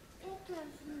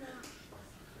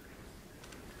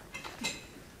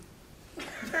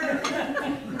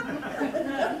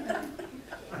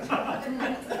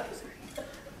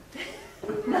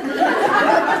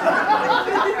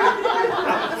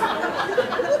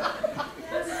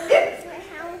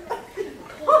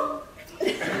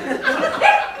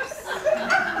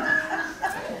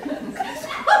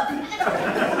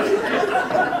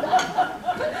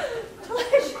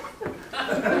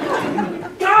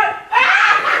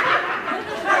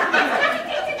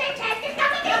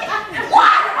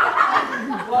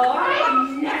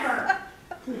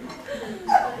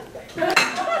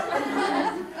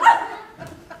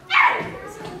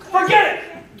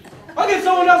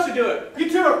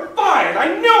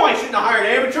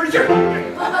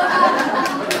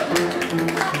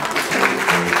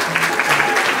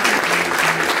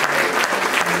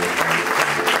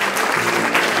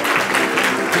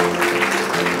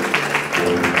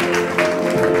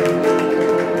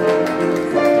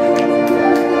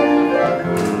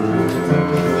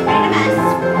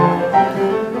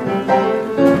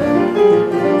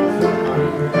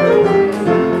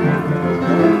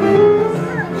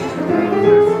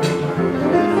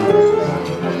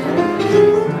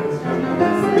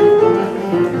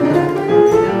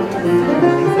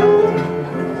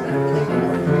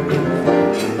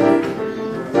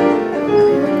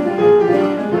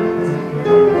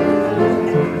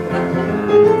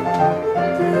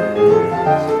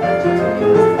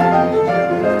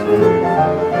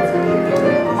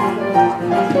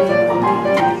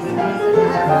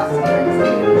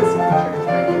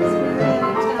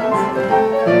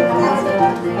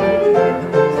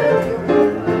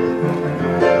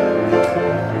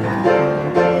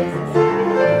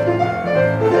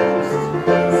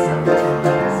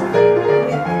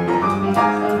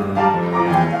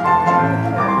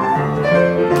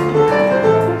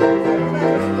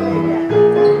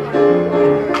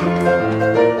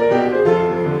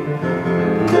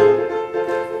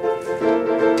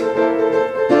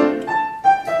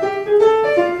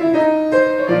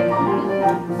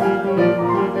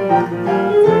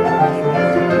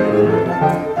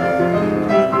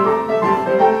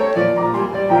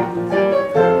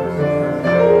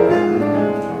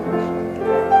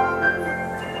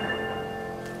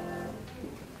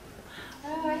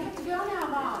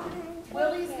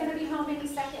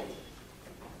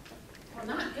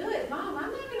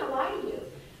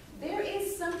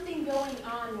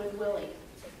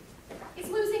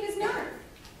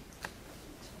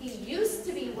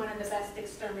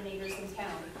 exterminators in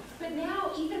town, but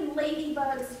now even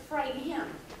ladybugs frighten him.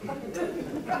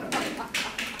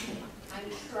 I'm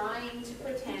trying to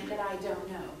pretend that I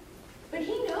don't know, but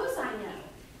he knows I know,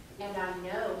 and I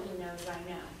know he knows I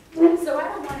know. So I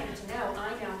don't want him to know I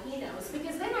know he knows,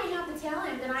 because then I have to tell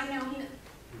him that I know he knows.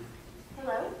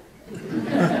 Hello?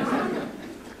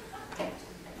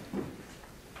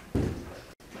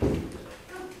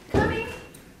 Coming.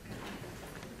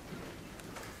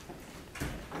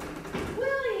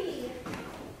 Willie,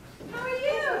 how are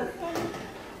you?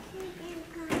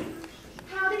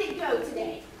 How did it go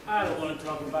today? I don't want to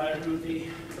talk about it,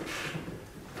 Ruthie.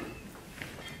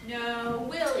 No,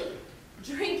 Willie,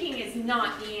 drinking is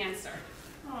not the answer.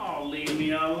 Oh, leave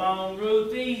me alone,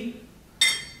 Ruthie.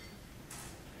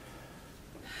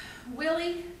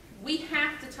 Willie, we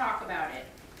have to talk about it.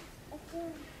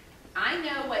 I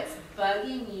know what's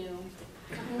bugging you.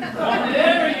 Don't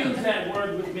ever use that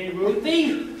word with me,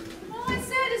 Ruthie. All I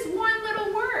said is one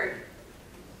little word.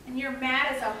 And you're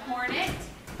mad as a hornet?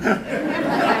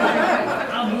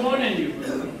 I'm warning you,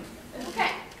 Ruthie.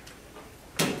 Okay.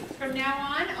 From now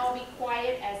on, I'll be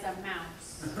quiet as a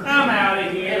mouse. I'm out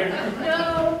of here.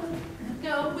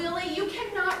 No,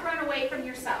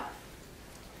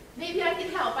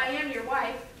 am your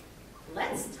wife,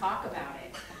 let's talk about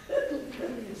it.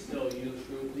 It's no use,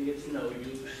 Ruthie. It's no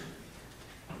use.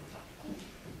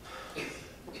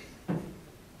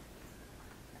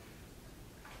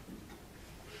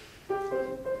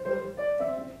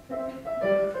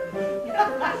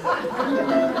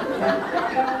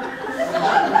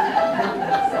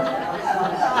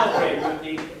 Okay,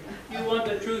 Ruthie. You want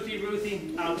the truthy,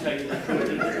 Ruthie? I'll tell you the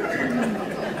truthy.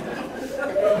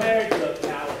 You're married to a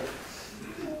coward.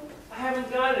 I haven't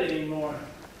got it anymore.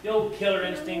 The old killer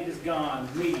instinct is gone.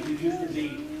 Me, who used to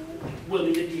be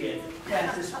Willie the Kid,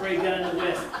 fastest spray gun in the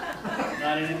West.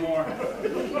 Not anymore.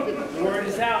 The word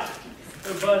is out.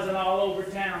 They're buzzing all over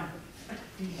town.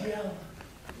 He's yellow.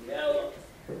 Yellow.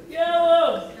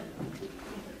 Yellow.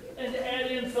 And to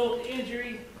add insult to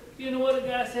injury, you know what a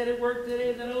guy said at work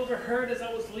today that I overheard as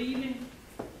I was leaving?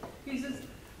 He says,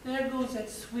 there goes that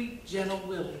sweet, gentle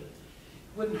Willie.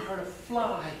 Wouldn't hurt a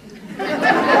fly.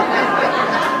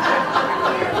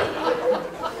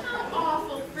 How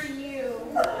awful for you.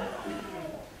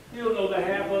 You don't know the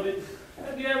half of it.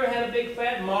 Have you ever had a big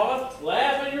fat moth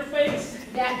laugh in your face?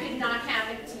 That could not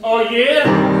happen to you. Oh, yeah?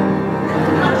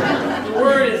 The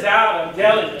word is out, I'm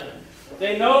telling you.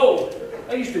 They know.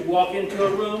 I used to walk into a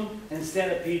room and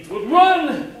centipedes would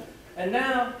run. And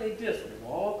now they just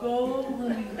walk all over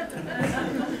me.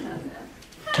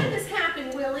 How did this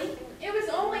happen, Willie? It was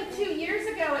only 2 years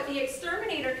ago at the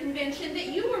Exterminator convention that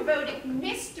you were voted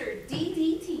Mr.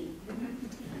 DDT.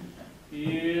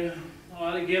 Yeah, I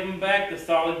ought to give them back the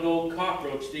solid gold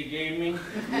cockroach they gave me.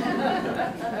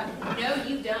 No,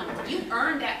 you don't. You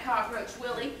earned that cockroach,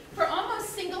 Willie, for almost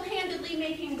single-handedly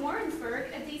making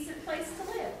Warrensburg a decent place to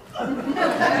live.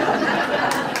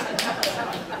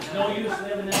 There's no use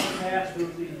living in the past,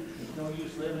 Ruthie. There's no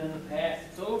use living in the past.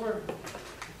 It's over.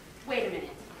 Wait a minute.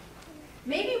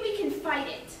 Maybe we can fight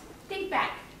it. Think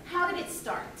back. How did it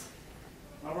start?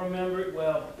 I remember it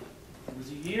well. It was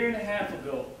a year and a half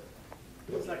ago.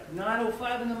 It was like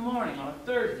 9:05 in the morning on a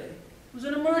Thursday. It was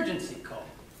an emergency call.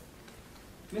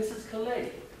 Mrs.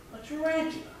 Coletti, a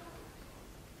tarantula.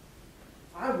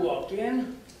 I walk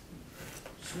in,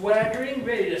 swaggering,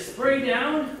 ready to spray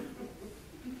down.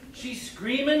 She's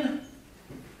screaming.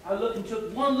 I looked and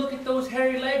took one look at those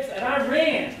hairy legs, and I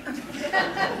ran.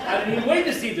 I didn't even wait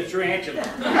to see the tarantula.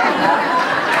 And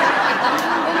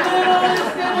then all this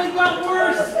family got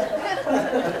worse.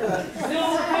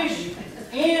 Silverfish,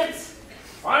 ants,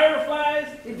 fireflies,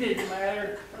 it didn't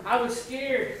matter. I was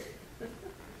scared.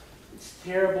 It's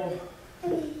terrible.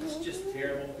 It's just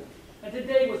terrible. And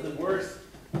today was the worst.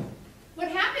 What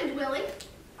happened, Willie?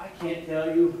 I can't tell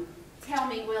you. Tell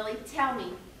me, Willie. Tell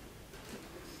me.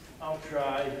 I'll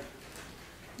try.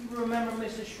 You remember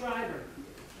Mrs. Schreiber,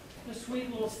 the sweet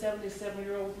little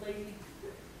 77-year-old lady?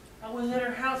 I was at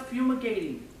her house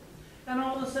fumigating, and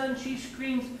all of a sudden she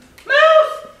screams,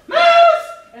 "Mouse! Mouse!"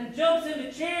 and jumps in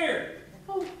the chair.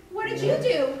 Oh, what did you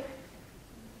do?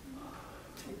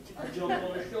 I jumped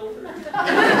on her shoulder.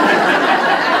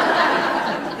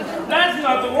 That's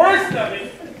not the worst of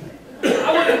it.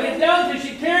 I wouldn't get down till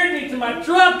she carried me to my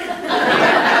truck.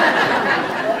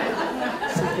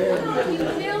 Oh,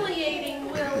 humiliating,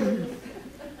 Willie.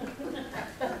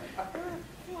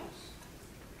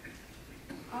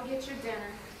 I'll get your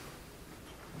dinner.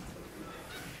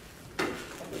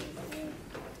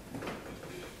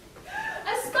 A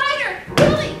spider!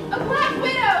 Willie! A black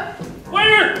widow!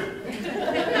 Where?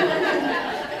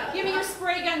 Give me your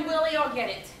spray gun, Willie. I'll get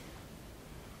it.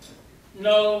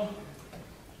 No,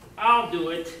 I'll do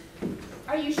it.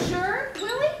 Are you sure,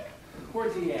 Willie?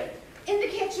 Where's he at? In the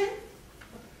kitchen.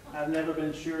 I've never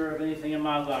been sure of anything in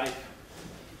my life.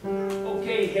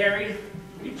 Okay, Harry,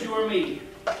 it's you or me.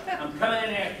 I'm coming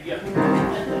in after you.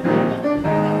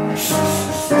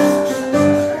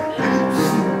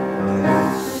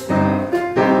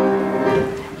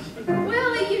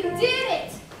 Willie, you did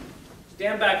it!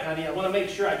 Stand back, honey. I want to make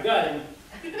sure I got him.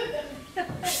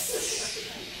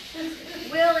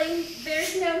 Willie,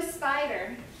 there's no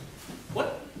spider.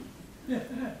 What?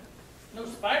 No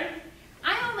spider?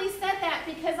 I only said that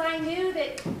because I knew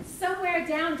that somewhere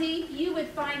down deep you would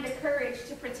find the courage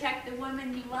to protect the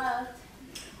woman you loved.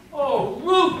 Oh,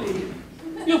 Ruthie!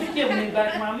 You've given me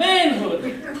back my manhood.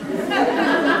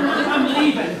 I'm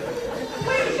leaving.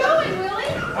 Where are you going,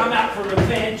 Willie? I'm out for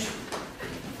revenge.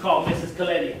 Call Mrs.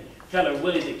 Coletti. Tell her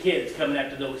Willie the Kid's coming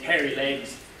after those hairy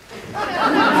legs.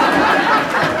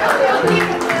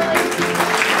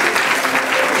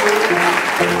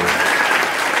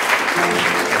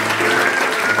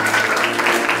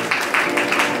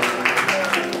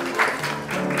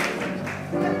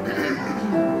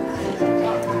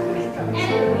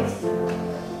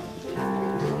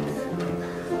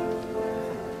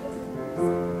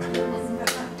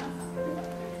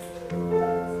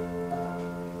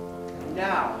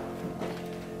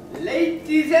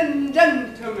 Ladies and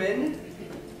gentlemen,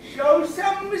 show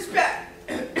some respect.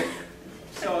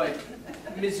 Sorry,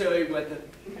 Missouri weather.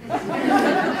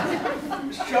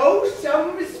 Show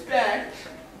some respect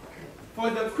for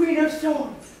the Queen of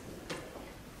Soul,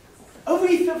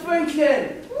 Aretha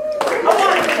Franklin.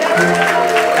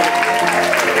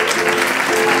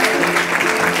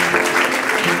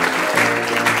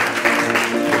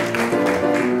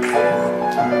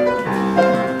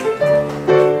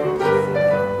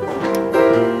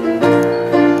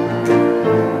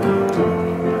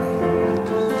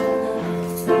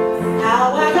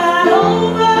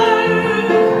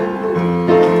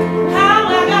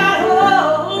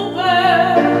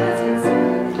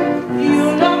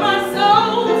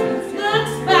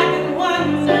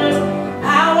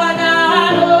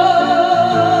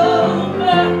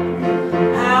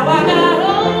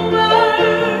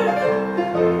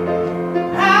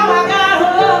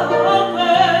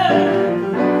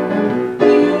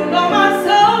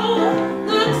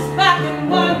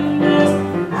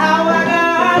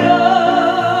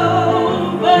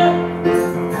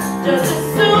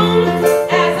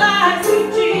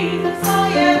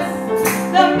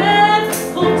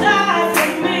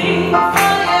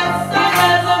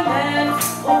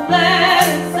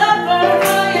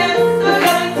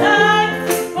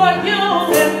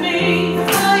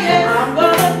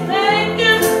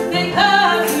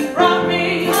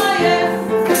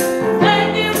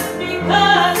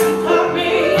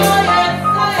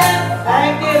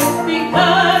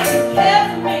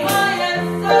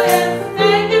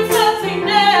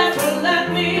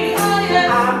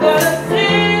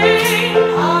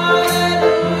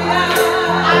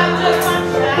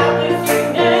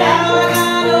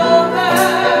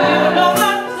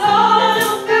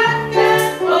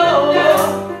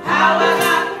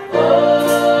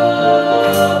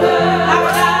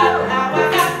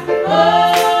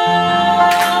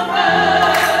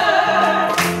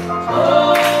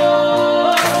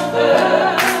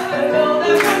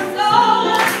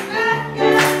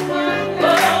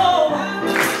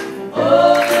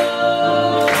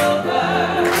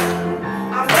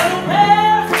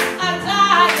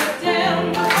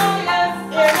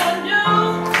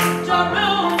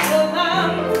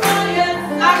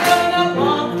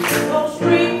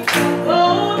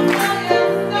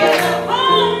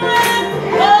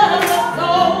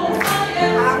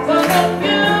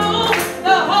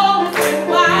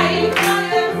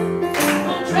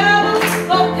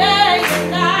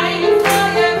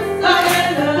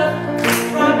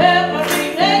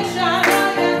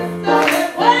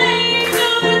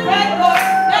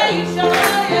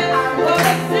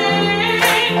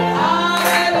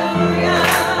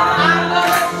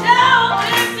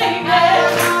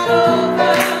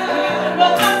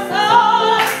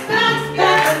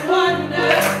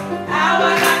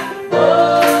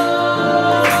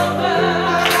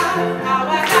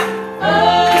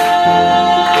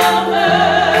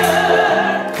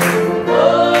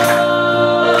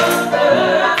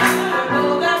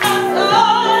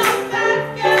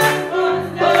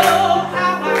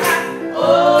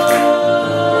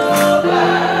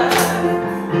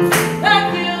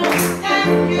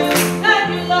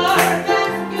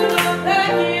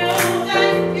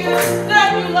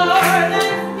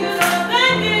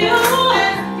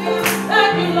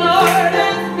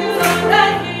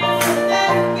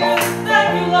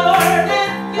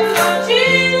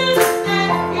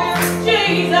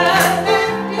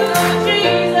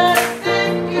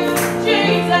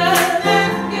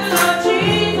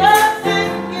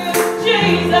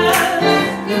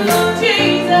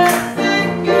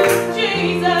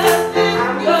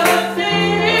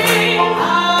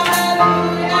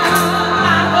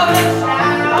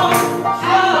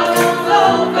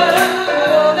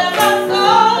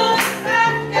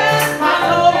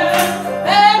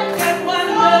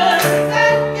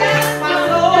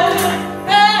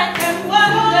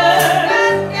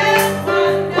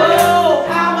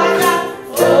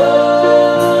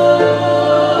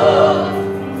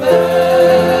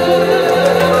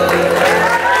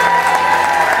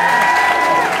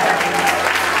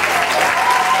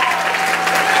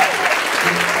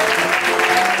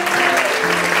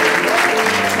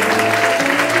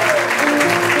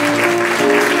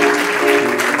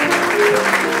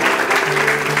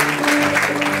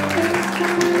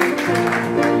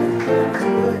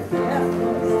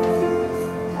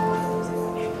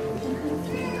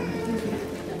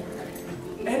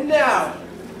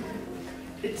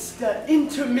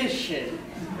 Intermission.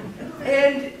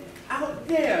 And out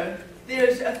there,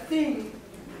 there's a thing,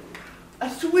 a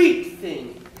sweet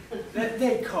thing, that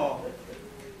they call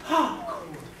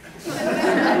popcorn.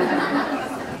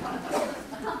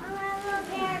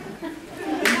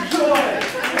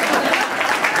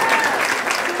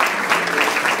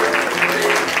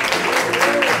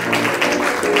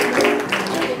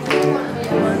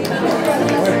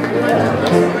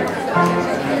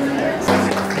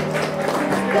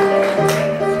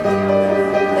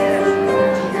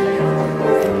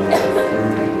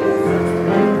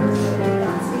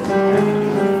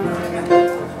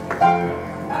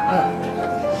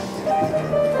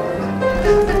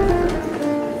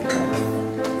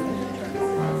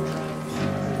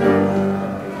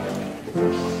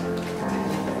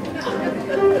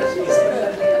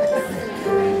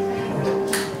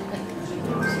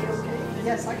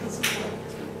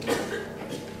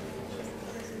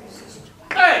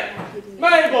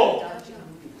 Mabel,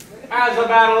 how's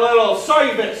about a little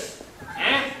service?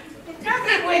 Huh? I'll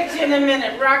get with you in a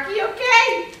minute, Rocky,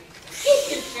 okay? Keep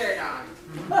your shirt on.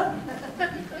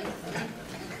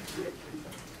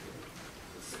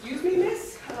 Excuse me,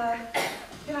 miss?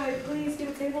 Can I please get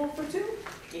a table for two?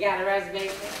 You got a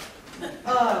reservation?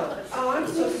 Oh, I'm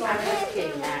so sorry. I'm just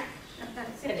kidding, Mac.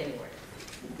 Sit anywhere.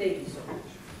 Thank you so much.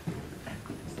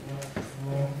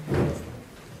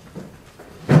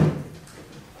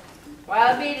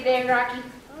 What'll it be today, Rocky?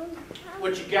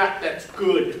 What you got that's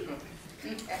good?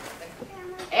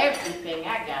 Everything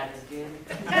I got is good.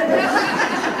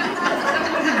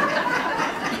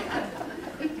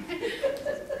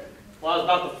 Well, it's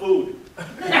about the food.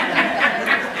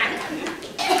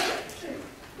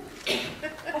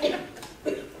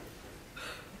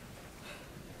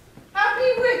 I'll be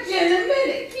with you in a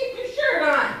minute. Keep your shirt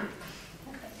on.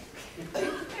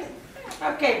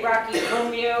 Okay, Rocky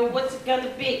Romeo, what's it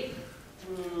gonna be?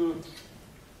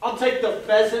 I'll take the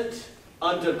pheasant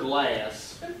under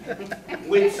glass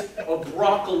with a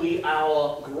broccoli a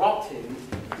la gratin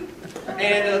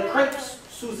and crepes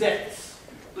Suzettes,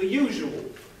 the usual.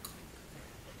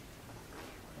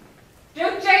 2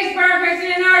 cheeseburgers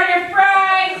and an order of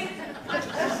fries.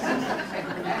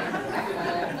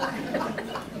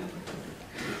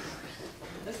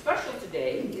 The special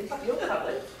today is steel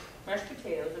cutlets, mashed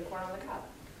potatoes, and corn on the cob.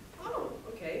 Oh,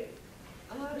 okay.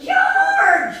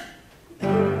 George!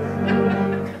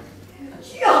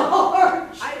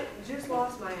 George! I just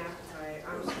lost my appetite.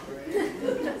 I'm sorry.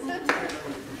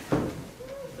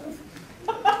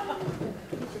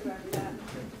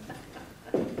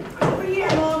 I'm over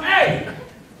here, Mom. Hey!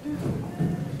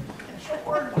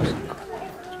 George!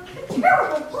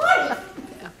 Terrible life!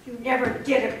 You never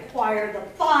did acquire the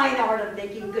fine art of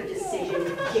making good decisions,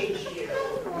 did you?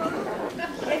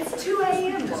 It's 2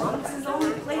 a.m., Mom. This is the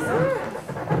only place I'm at.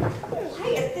 Why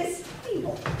at this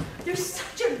table? There's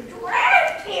such a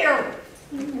draft here.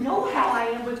 You know how I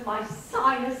am with my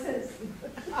sinuses.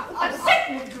 I'm sick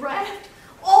with draft.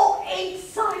 All 8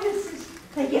 sinuses,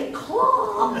 they get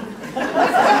clogged.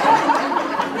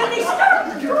 Then they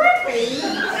start dripping.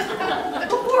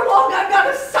 Before long, I've got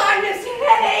a sinus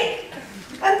headache.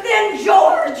 And then,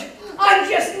 George, I'm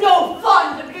just no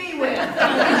fun to be with.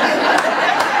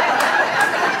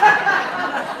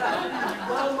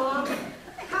 Well, Mom,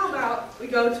 how about we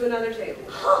go to another table?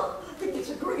 Oh, I think that's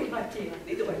a great idea.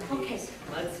 Either way. Okay,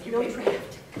 Let's no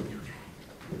draft.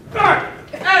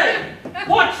 Hey!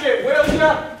 Watch it, will ya?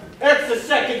 That's the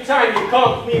second time you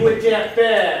conked me with that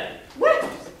bed. Well,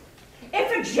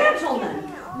 if a gentleman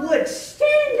would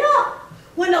stand up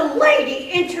when a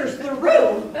lady enters the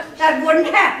room, that wouldn't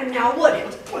happen now, would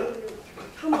it?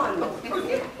 Come on, Mom.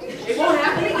 It won't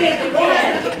happen again. It won't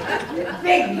happen again.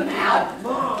 Big mouth.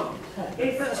 Mom,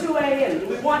 it's 2 a.m. Do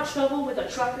we want trouble with a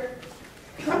trucker?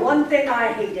 The one thing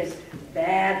I hate is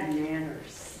bad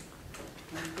manners.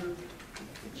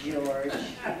 George,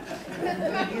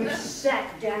 you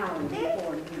sat down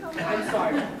before me. I'm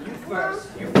sorry. You first.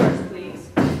 You first, please.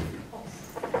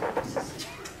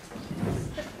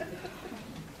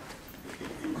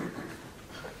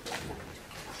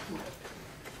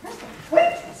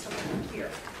 Wait, it's over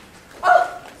here.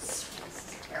 Oh, this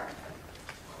is terrible.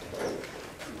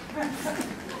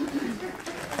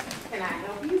 Can I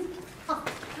help you?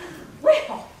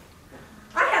 Well,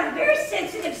 I have a very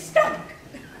sensitive stomach,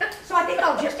 so I think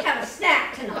I'll just have a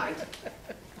snack tonight.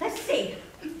 Let's see.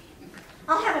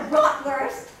 I'll have a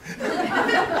bratwurst, and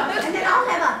then I'll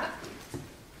have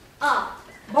a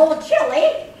bowl of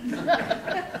chili, and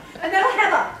then I'll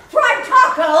have a fried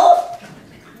taco,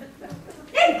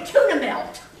 and tuna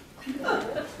melt.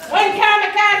 One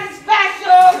kamikaze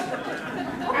special!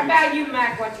 How about you,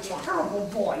 Mac? What you want? Terrible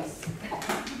voice.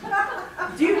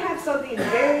 Do you have something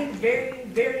very, very,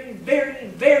 very, very,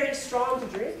 very strong to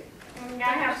drink?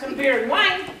 I have some beer and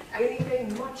wine.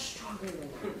 Anything much stronger than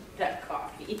That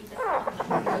coffee.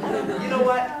 that? You know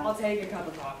what? I'll take a cup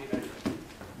of coffee then.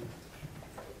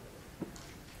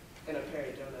 And a pair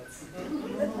of donuts.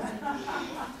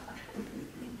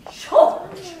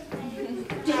 George,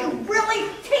 do you really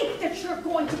think that you're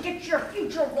going to get your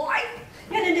future wife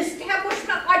in an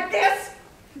establishment like this?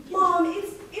 Mom,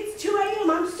 it's 2 a.m.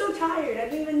 I'm so tired. I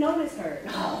didn't even notice her.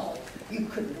 No, you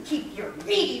couldn't keep your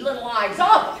beady little eyes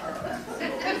off of her.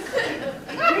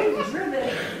 We've driven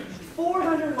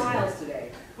 400 miles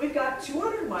today. We've got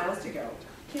 200 miles to go.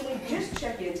 Can we just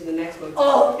check into the next motel?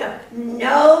 Oh,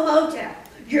 no motel.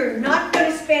 You're not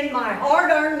going to spend my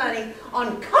hard-earned money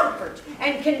on comfort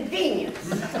and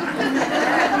convenience.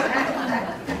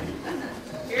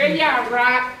 Here you are,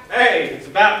 Rock. Hey, it's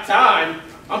about time.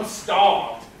 I'm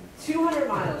starved. 200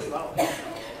 miles. Well,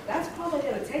 that's probably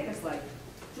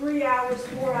 3 hours,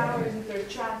 4 hours if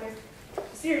there's traffic.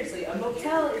 Seriously, a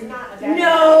motel is not a bad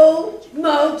No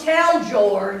motel,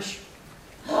 George.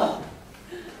 Oh.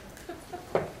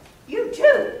 You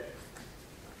too.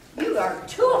 You are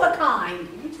two of a kind.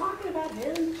 Are you talking about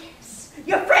him? Yes.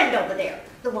 Your friend over there,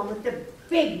 the one with the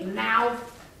big mouth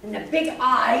and the big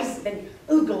eyes, been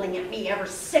oogling at me ever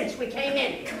since we came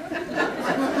in here.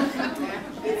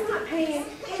 He's not paying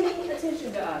any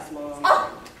attention to us, Mom.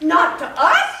 Oh, not to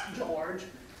us, George.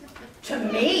 To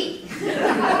me.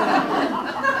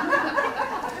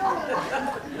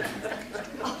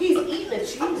 He's eating a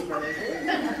cheeseburger.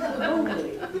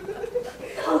 Hungry.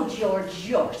 Oh, George,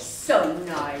 you're so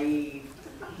naive.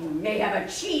 He may have a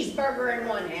cheeseburger in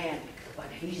one hand, but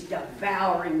he's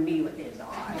devouring me with his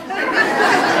eyes.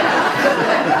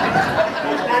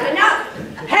 Not enough.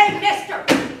 Hey, mister,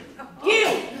 you,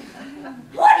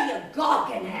 what are you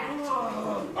gawking at?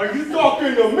 Are you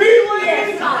talking to me, lady?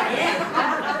 Yes, I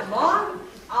am. Mom,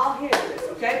 I'll handle this,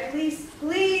 okay?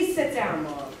 Please sit down,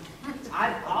 Mom.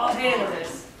 I'll handle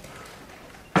this.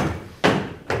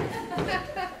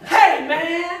 Hey,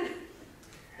 man!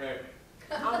 Hey.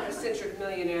 I'm an eccentric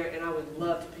millionaire, and I would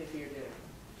love to pay for your dinner.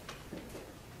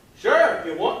 Sure, if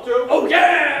you want to. Oh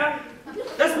yeah!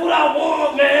 That's what I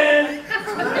want, man!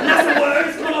 And that's the way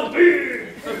it's gonna be!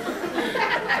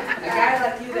 A guy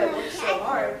like you that works so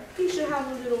hard, he should have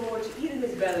a little more to eat in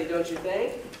his belly, don't you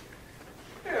think?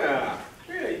 Yeah.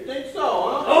 Yeah, you think so,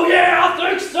 huh? Oh yeah, I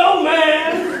think so,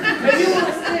 man! If you want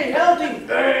to stay healthy,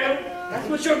 man, that's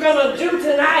what you're gonna do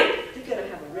tonight! You're gonna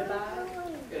have a ribeye, you're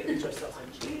gonna get yourself some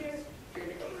cheers, you're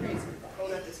gonna go crazy.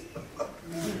 Hold up this eat.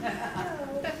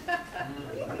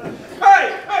 Hey,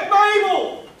 Mabel!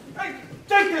 Hey,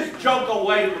 take this junk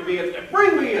away from me and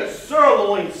bring me a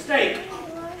sirloin steak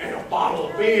and a bottle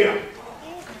of beer.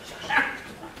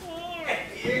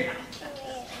 Yeah.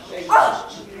 Oh,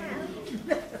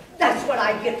 that's what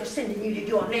I get for sending you to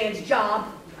do a man's job.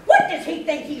 What does he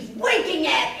think he's winking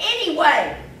at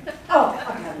anyway? Oh,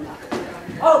 I've had enough.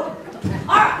 Oh,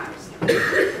 all right.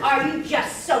 Are you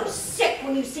just so sick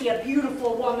when you see a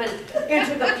beautiful woman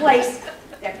enter the place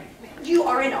that you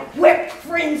are in a whipped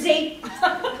frenzy?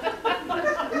 What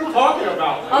are you talking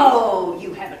about, lady? Oh,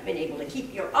 you haven't been able to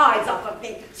keep your eyes off of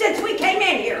me since we came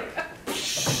in here.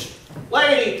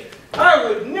 Lady, I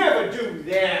would never do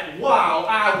that while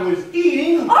I was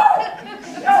eating. Oh,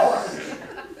 George.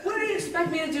 What do you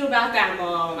expect me to do about that,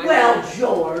 Mom? Well,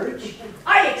 George,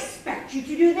 I expect you to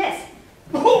do this.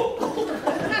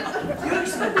 You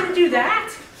expect me to do that?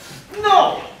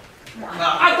 No!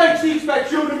 I think she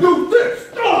expects you to do this.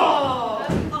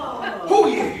 Oh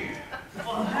yeah!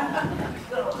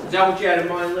 Is that what you had in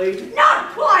mind, lady?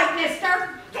 Not quite, mister.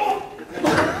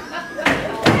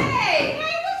 Hey,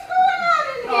 what's going on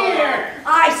in here?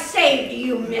 I saved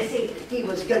you, Missy. He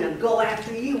was gonna go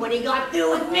after you when he got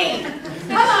through with me.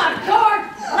 Come on, George.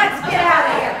 Let's get out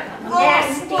of here.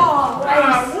 Nasty place.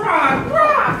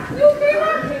 Rock! You okay,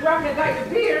 Rock? You rocking like a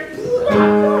beer.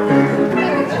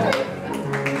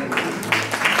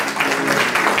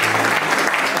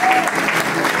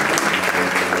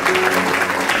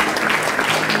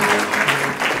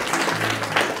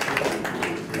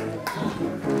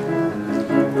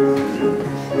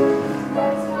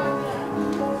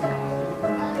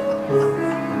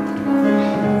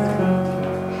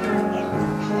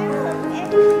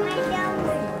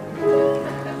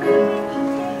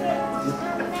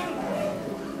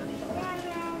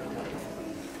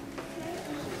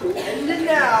 And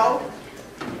now,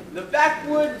 the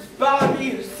backwoods Bobby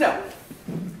herself,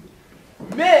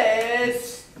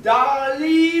 Miss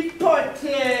Dolly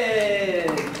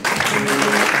Parton.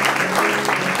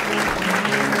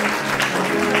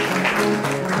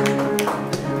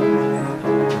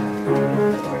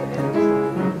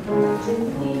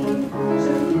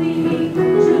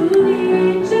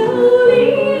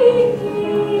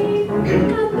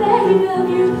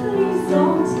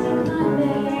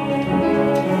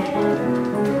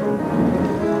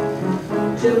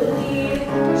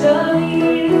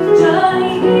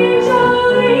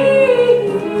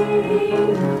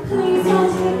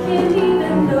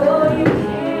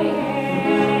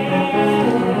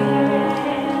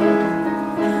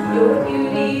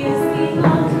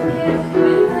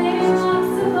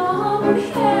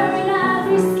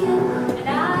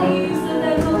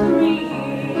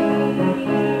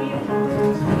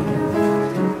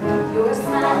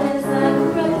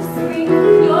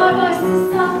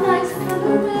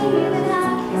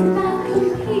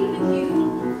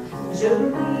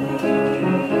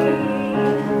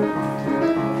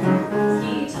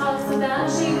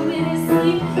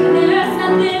 There's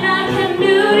nothing I can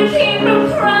do to keep from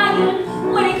crying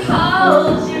when he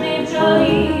calls you.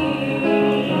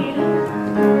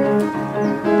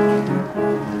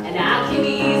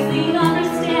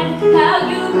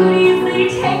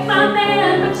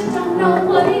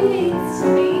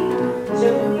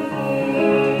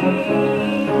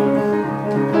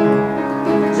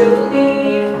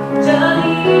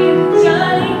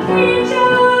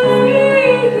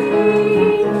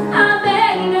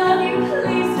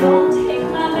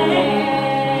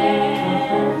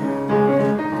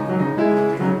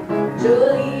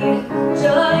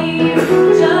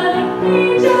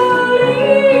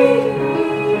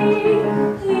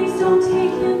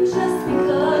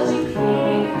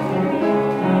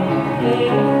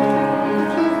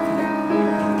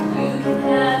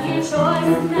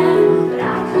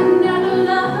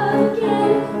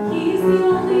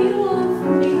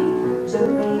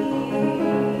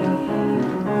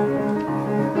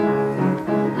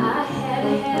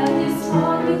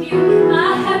 you.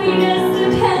 My happiness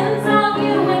depends on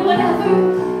you and whatever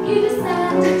you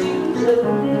decide to do,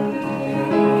 Jolene.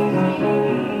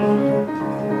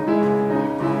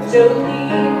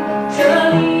 Jolene,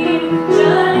 Jolene,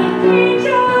 Jolene,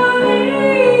 Jolene.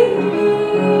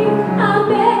 I'm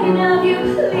begging of you,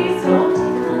 please don't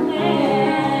take my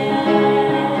man.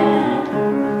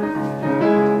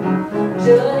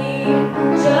 Jolene,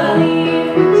 Jolene,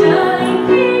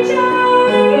 Jolene,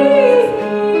 Jolene,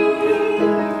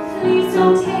 please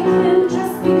don't take him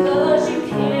just because you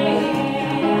can.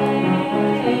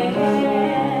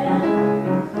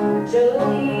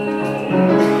 Jolene,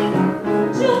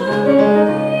 Jolene.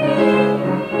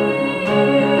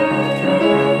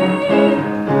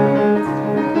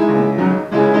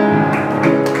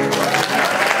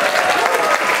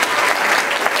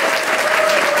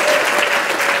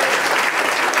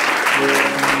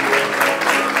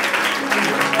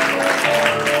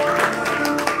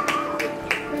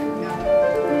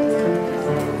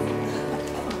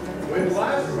 When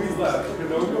last we left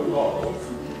Canoga Falls,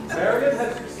 Marion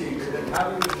had succeeded in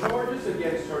having the charges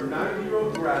against her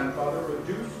 90-year-old grandfather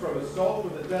reduced from assault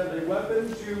with a deadly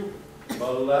weapon to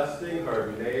molesting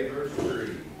her neighbor's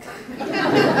tree.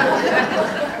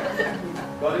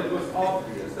 But it was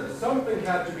obvious that something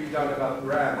had to be done about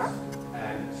Gramps,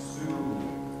 and soon.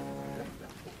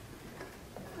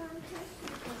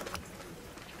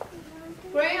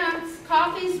 Gramps,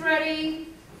 coffee's ready.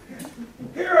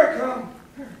 Here I come.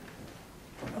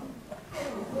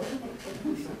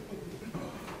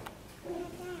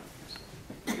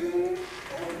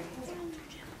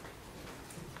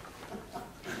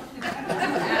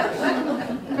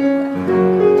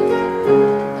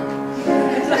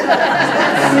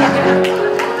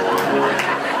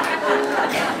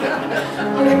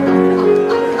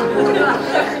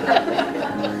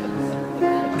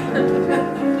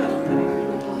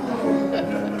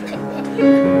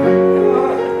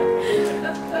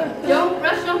 Don't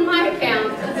rush on my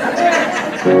account.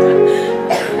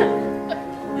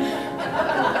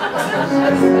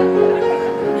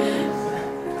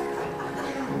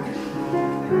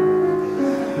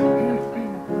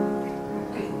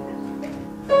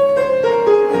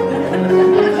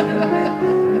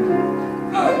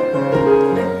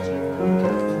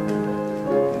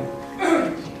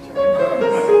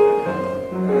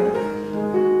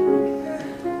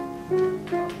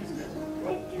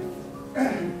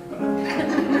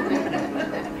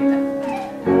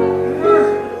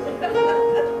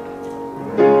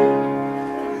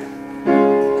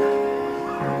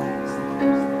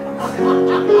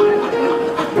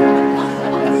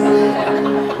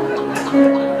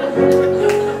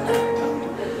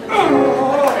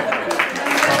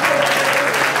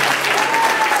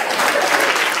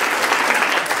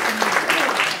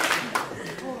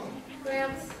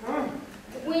 Gramps,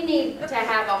 we need to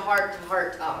have a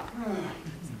heart-to-heart talk.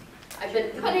 I've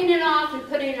been putting it off and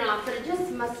putting it off, but it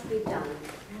just must be done.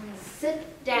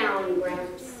 Sit down,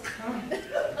 Gramps.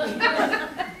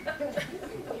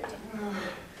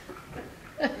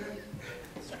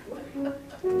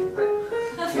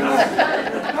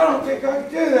 I don't think I can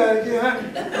do that again.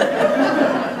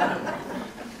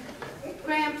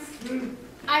 Gramps,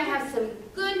 I have some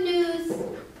good news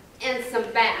and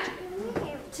some bad.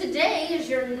 Today is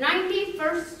your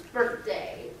 91st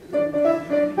birthday.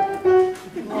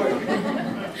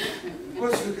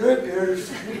 What's the good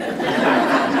news?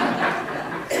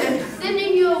 I'm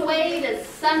sending you away to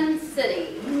Sun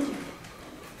City.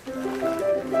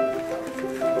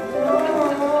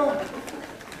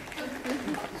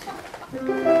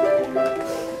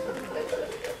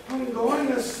 I'm going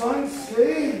to Sun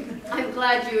City. I'm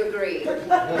glad you agree. I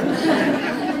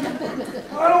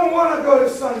don't want to go to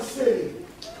Sun City.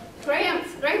 Gramps,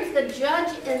 the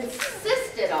judge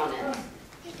insisted on it.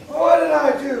 What did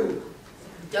I do?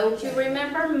 Don't you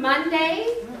remember Monday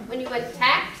when you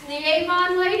attacked the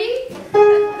Avon lady?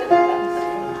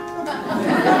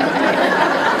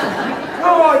 No,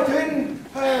 I didn't.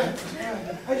 I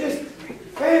just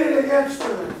fainted against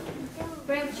her.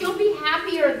 Gramps, you'll be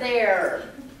happier there.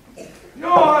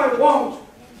 No, I won't.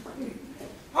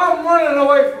 I'm running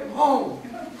away from home.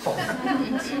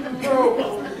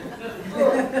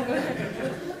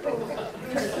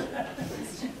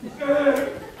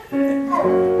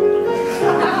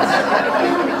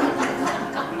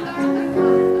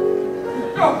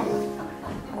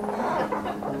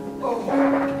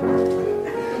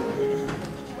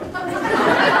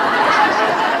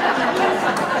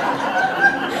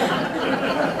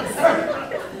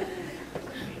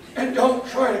 And don't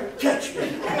try to catch me.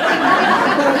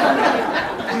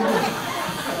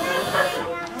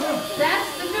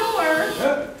 That's the door.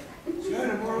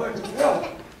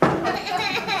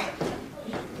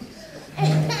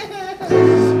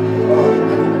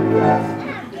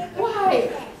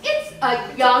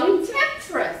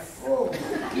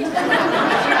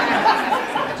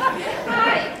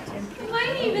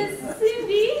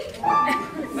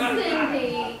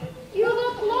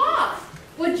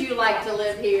 to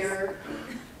live here?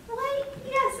 Why,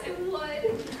 yes, I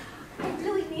would. I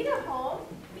really need a home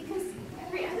because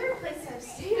every other place I've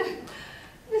stayed, I've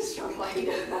destroyed.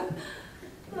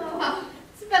 Oh,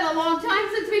 it's been a long time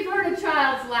since we've heard a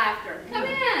child's laughter. Come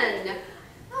in.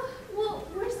 Oh, well,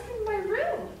 where's my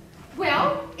room?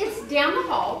 Well, it's down the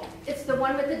hall. It's the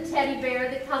one with the teddy bear,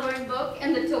 the coloring book,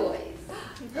 and the toys.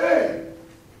 Hey,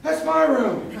 that's my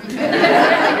room.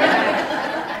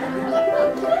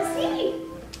 Who is he?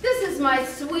 This is my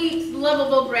sweet,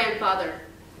 lovable grandfather,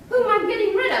 whom I'm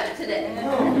getting rid of today.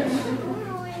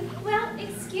 Well,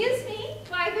 excuse me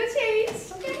while I go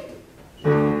change, okay?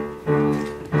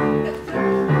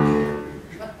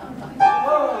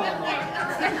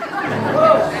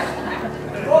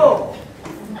 Whoa!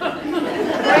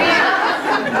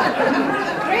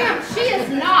 Gramp, she is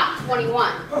not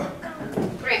 21.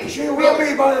 Gramp, She will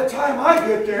be by the time I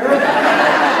get there.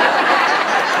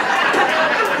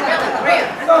 Gramp.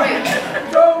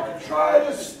 Don't try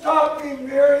to stop me,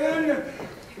 Marion.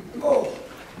 Oh,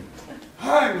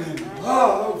 I'm in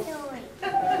love.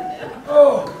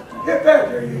 Oh, get back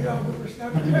here, you young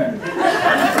whippersnapper. Don't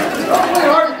play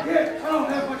hard to get. I don't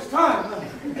have much time.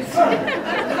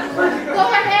 Go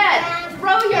ahead.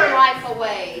 Throw your life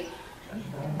away.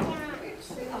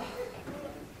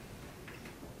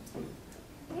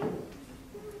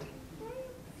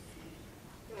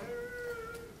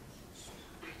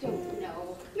 I don't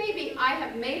know. Maybe I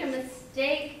have made a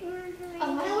mistake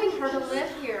allowing her to live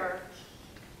here.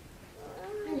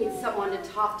 I need someone to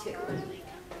talk to.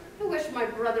 I wish my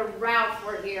brother Ralph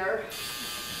were here.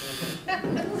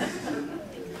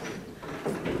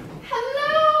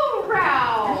 Hello,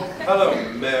 Ralph. Hello,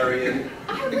 Marion.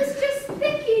 I was just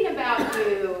thinking about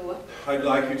you. I'd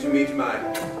like you to meet my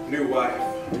new wife.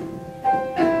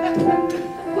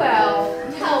 Well,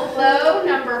 hello,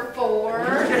 number 4.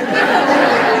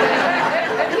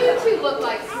 You two look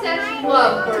like such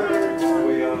lovebirds.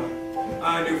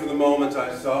 I knew from the moment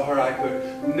I saw her I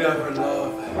could never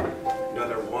love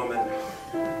another woman.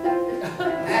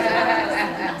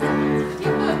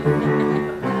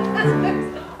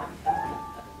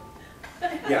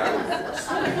 Yeah.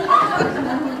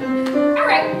 All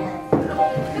right.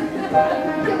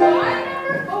 Goodbye,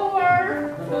 number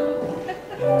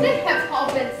 4. They have all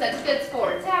been such good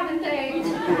sports, haven't they?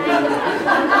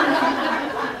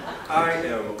 I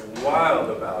am wild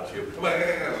about you.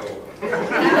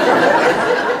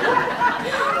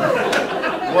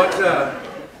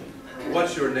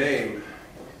 What's your name?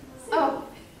 Oh,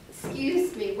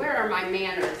 excuse me, where are my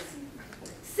manners?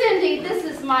 Cindy, this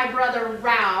is my brother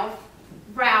Ralph.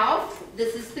 Ralph,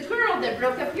 this is the girl that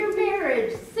broke up your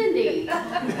marriage, Cindy.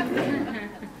 I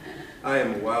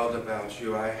am wild about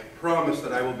you. I promise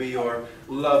that I will be your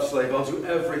love slave. I'll do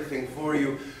everything for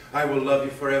you. I will love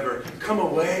you forever. Come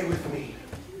away with me.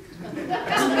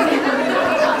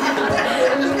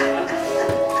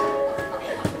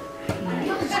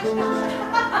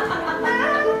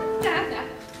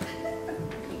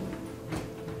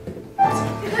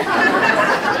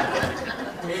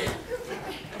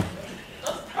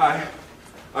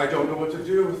 I don't know what to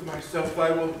do with myself.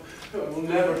 I will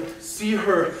never see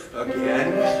her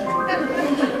again.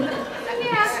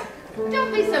 Yeah,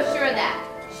 don't be so sure of that.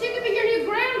 She could be your new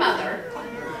grandmother.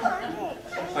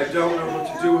 I don't know what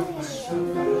to do with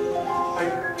myself.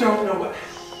 I don't know what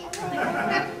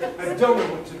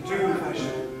to do. If I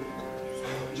should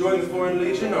join the Foreign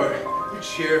Legion or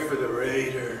cheer for the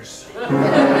Raiders.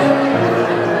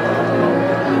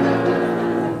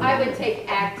 I would take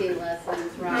acting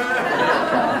lessons,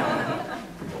 right?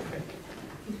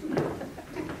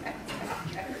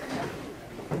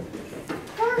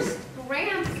 First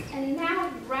Gramps and now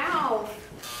Ralph.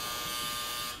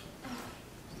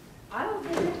 I'll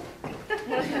get it.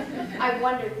 I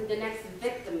wonder who the next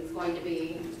victim is going to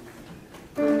be.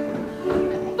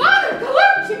 Father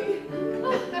Calucci!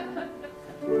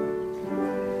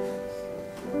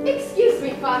 Excuse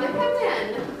me, Father, come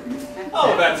in.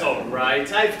 Oh, that's all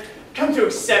right. I've come to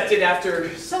accept it after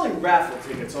selling raffle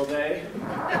tickets all day.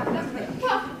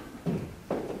 Well,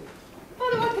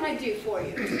 Father, what can I do for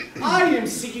you? I am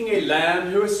seeking a lamb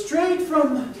who is strayed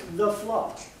from the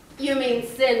flock. You mean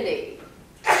Cindy?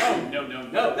 Oh,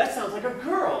 no. That sounds like a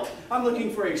girl. I'm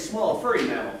looking for a small furry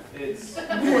mammal. It's for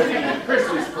the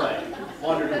Christmas play.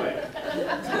 Wandered away.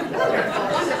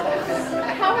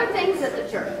 How are things at the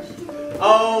church?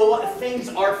 Oh, things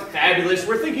are fabulous.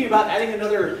 We're thinking about adding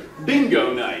another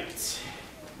bingo night.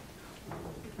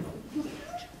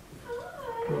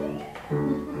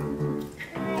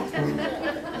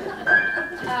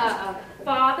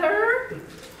 Father,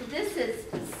 this is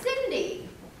Cindy.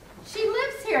 She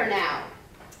lives here now.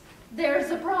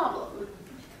 There's a problem.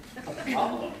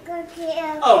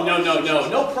 Oh,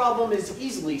 no problem is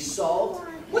easily solved.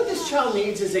 What this child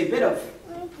needs is a bit of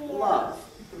love.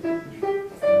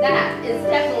 That is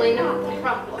definitely not the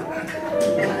problem.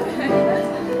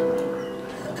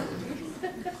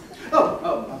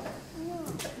 Oh.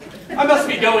 I must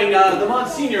be going. The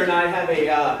Monsignor and I have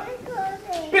a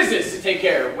business to take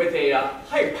care of with a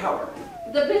higher power.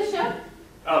 The bishop?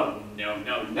 Oh,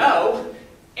 no.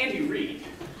 Andy Reid.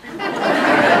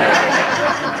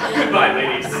 Goodbye,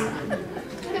 ladies.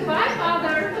 Goodbye,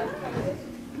 Father.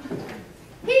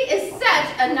 He is such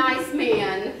a nice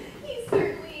man. He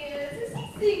certainly is. Is he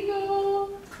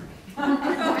single?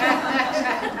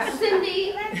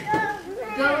 Cindy,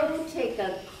 go take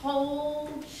a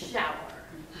cold shower.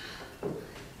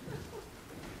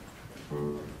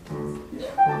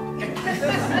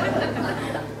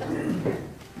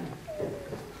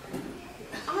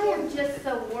 I am just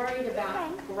so worried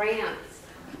about Grants.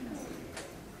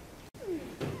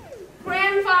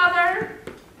 Grandfather,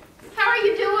 how are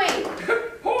you doing?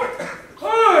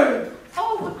 Hi!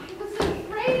 Oh, I was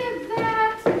afraid of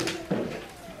that.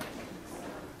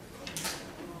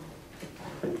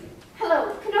 Hello,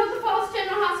 Canoga Falls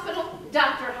General Hospital.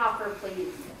 Dr. Hopper,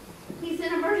 please. He's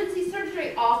in emergency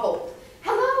surgery. Oh,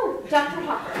 hello, Dr.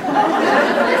 Hopper.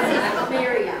 This is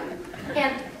Miriam.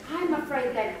 And I'm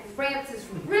afraid that Grants is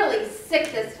really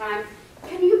sick this time.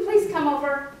 Can you please come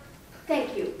over?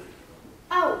 Thank you.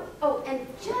 Oh, and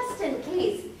just in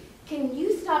case, can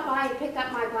you stop by and pick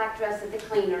up my black dress at the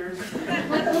cleaners?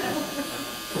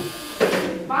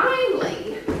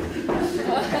 Finally.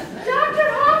 Dr.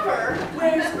 Hopper!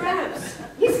 Where's Gramps?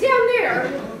 He's down there.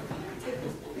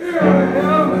 Here I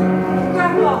am.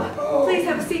 Grandpa, please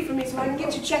have a seat for me so I can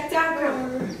get you checked out,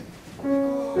 Grandpa.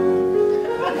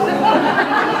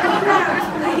 Gramps,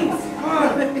 please.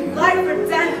 Life or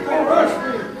death, Don't Grandpa. rush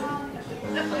me.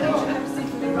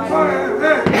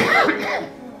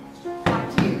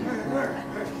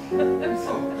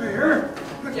 Here.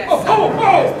 Yes. Oh.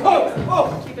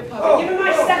 Keep it pumping. Give me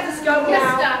my stethoscope Yes,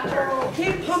 now. doctor.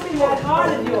 Keep pumping that heart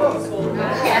of yours, old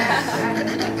man.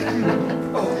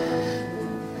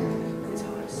 His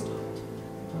heart stopped.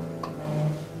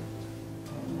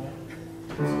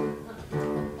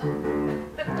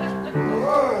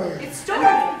 It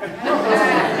started.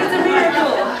 It's a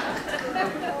miracle.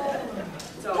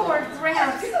 It's all Poor right.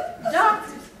 Grants. Doc,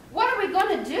 what are we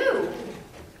going to do?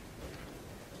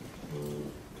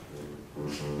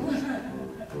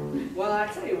 Well, I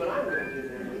tell you what I'm going to do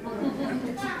then.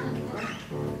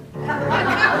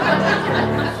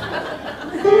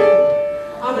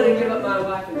 I'm going to give up my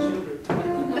wife and children.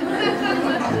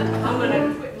 I'm going to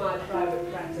quit my private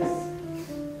practice.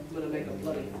 I'm going to make a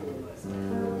bloody fool of myself.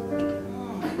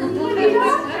 Hey,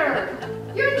 doctor.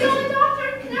 You're the only doctor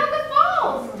in Canoga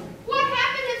Falls. What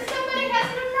happened if somebody has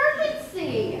an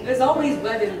emergency? There's always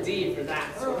WebMD for that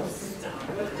sort of stuff.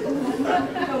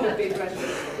 Come with me,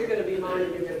 precious. You're going to be mine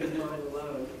and you're going to be mine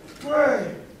alone.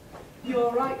 Wait. You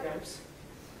all right, Gramps?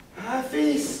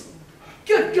 Hafiz?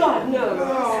 Good God, no.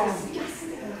 Oh.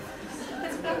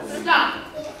 Stop.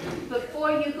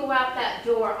 Before you go out that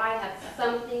door, I have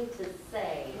something to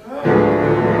say.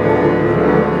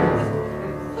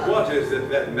 What is it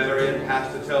that Marion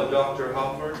has to tell Dr.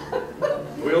 Hopper?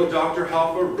 Will Dr.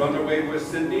 Hopper run away with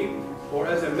Cindy? Or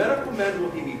as a medical man,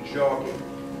 will he be jogging?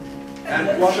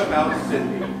 And what about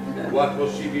Cindy? What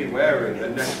will she be wearing the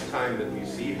next time that we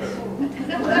see her?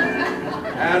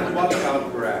 And what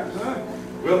about Gramps?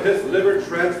 Will his liver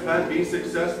transplant be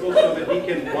successful so that he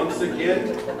can once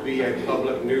again be a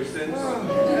public nuisance?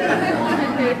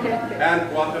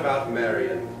 And what about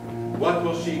Marion? What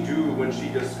will she do when she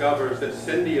discovers that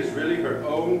Cindy is really her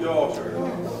own daughter?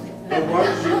 The one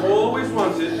she always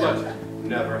wanted but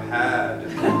never had.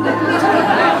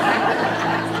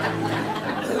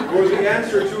 For the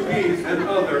answer to these and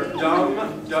other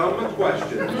dumb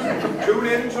questions, tune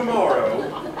in tomorrow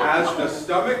as the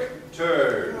stomach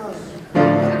turns.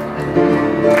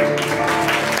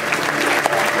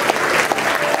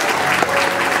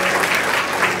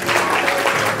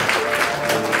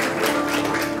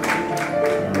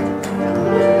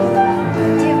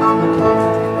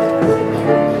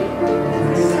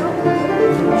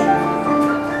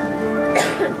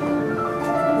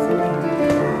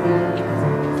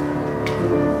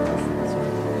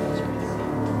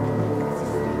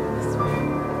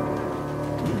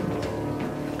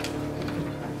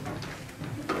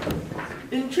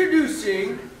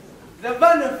 Introducing the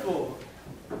wonderful,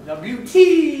 the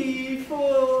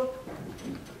beautiful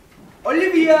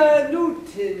Olivia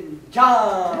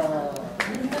Newton-John.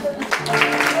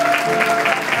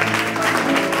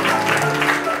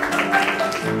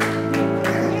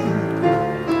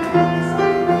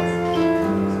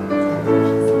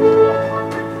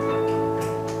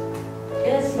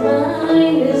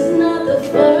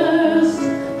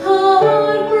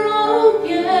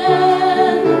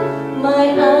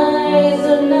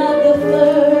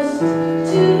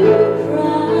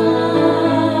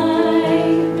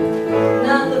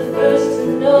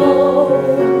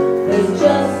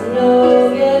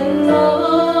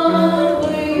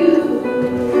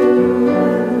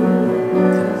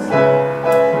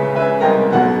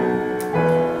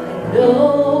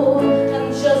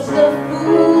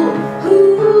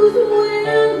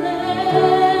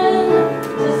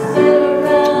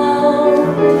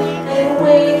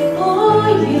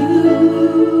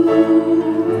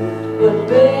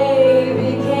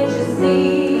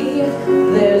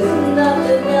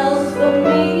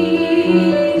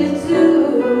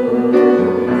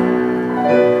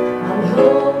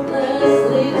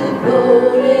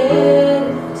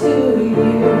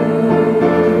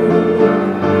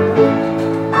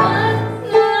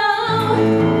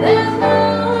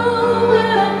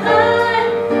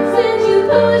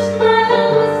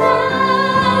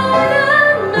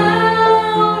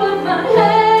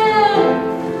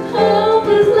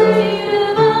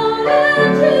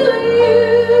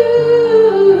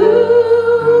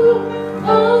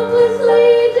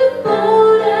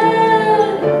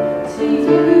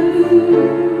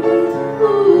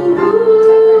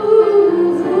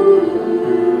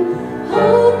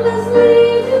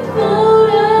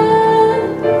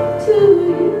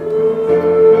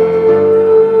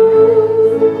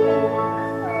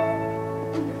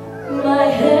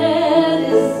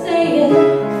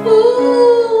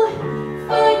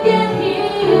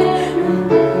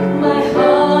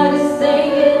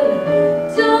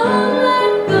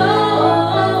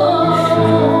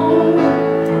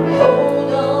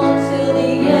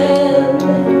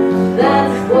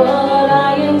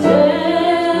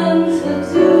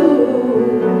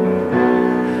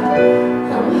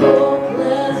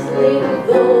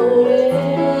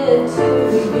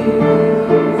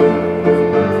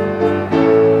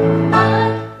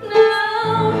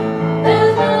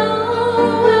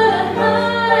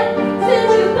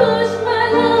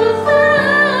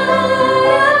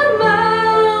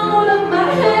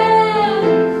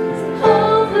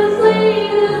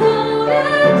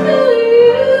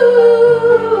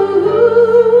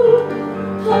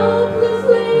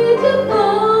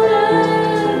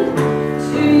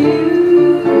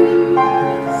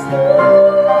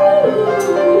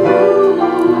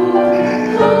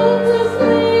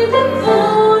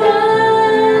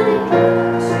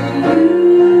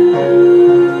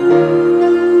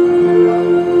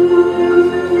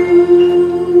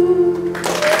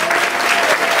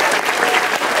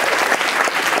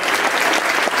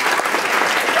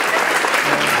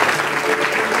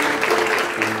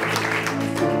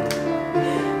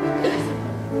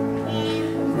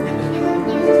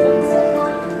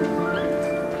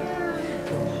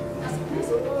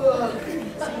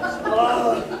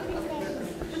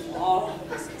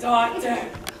 Doctor,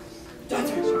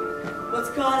 what's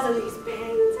causing these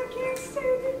pains? I can't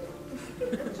stand it.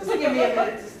 Just give me a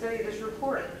minute to study this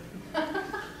report.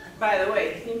 By the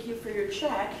way, thank you for your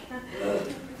check.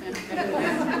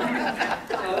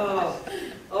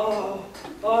 Oh,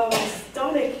 my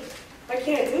stomach. I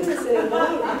can't do this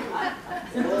anymore.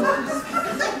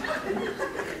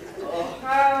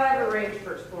 I've arranged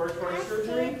for exploratory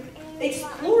surgery.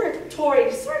 Exploratory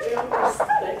surgery on my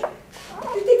stomach?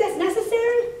 You think that's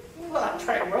necessary? Well, I've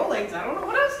tried Rolex. I don't know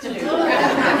what else to do. All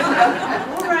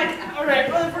right.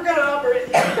 Well, if we're going to operate,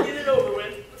 get it over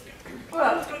with.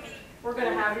 Well, we're going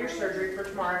to have your surgery for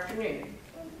tomorrow afternoon.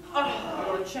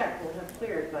 Your check will have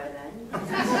cleared by then.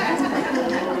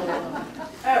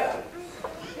 Oh,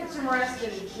 get some rest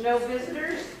and no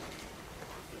visitors.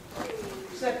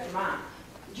 Except your mom.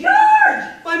 George!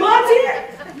 My mom's here!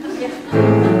 Get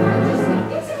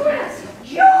some rest.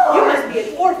 George! You must be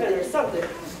an orphan or something.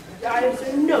 I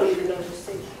know you didn't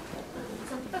understand.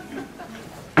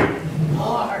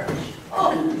 George!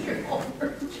 Oh,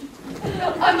 George!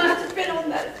 I must have been on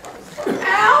that for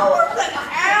hours and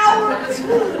hours.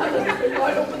 I couldn't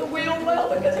ride over the wheel well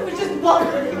because it was just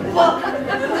bumping.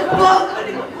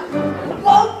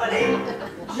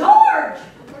 George!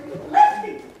 Lift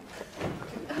me!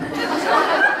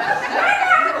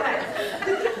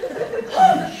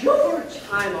 Oh, George!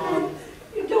 Hi, Mom.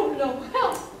 You don't know how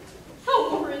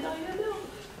worried I am now.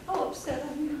 How upset I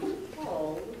am.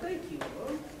 Oh, thank you,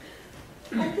 Mom.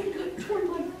 I think I tore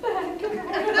my back. I'm going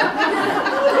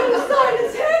to sign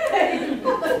his headache.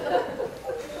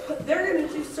 They're going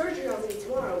to do surgery on me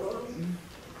tomorrow, Mom.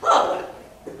 Oh,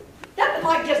 that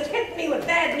might just hit me with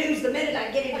bad news the minute I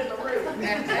get into the room.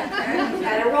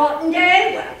 Had a rotten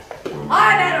day? Well,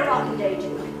 I've had a rotten day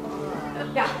too.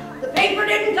 Now, the paper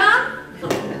didn't come.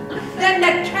 Then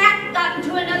the cat got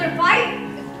into another fight.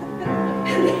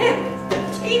 And then the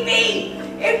TV,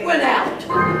 it went out.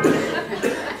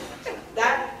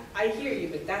 That, I hear you,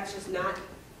 but that's just not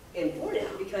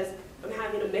important because I'm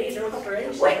having a major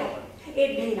operation. Well,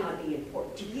 it may not be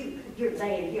important to you. You're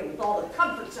laying here with all the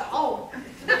comforts at home.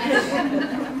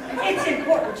 It's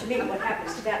important to me what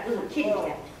happens to that little kitty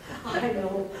cat. I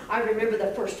know. I remember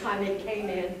the first time it came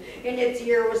in, and its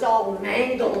ear was all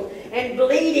mangled and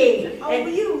bleeding. Oh, will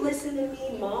you listen to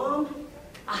me, Mom?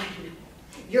 I know.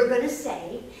 You're going to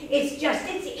say, it's just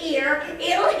its ear,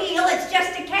 it'll heal, it's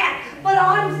just a cat. But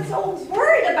I'm so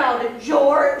worried about it,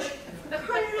 George.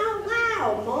 Crying out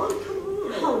loud, Mom, come on.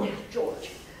 Oh, now, George,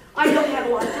 I don't have a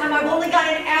lot of time. I've only got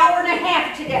an hour and a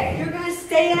half today. You're going to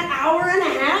stay an hour and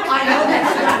a half? I know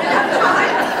that's not enough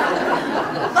time.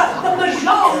 But the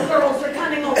Mahjong girls are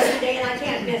coming over today, and I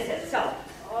can't miss it, so.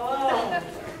 Oh.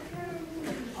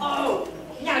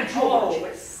 Now,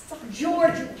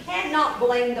 George, you cannot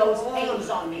blame those pains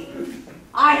on me.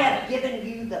 I have given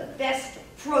you the best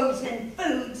frozen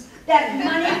foods that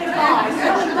money can buy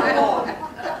since you were born.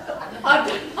 I've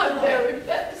done my very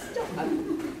best.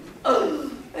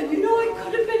 And you know I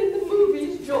could have been in the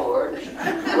movies, George.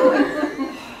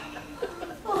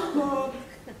 Mom,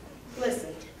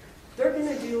 listen, they're going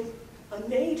to do a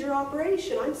major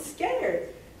operation. I'm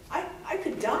scared. I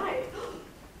could die.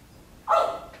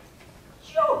 Oh,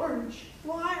 George.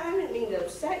 Well, I didn't mean to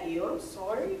upset you. I'm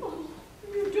sorry. Oh,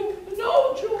 you don't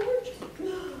know, George.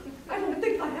 I don't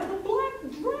think I have a black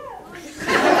dress.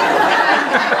 Can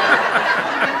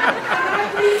I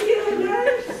please get a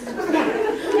nurse?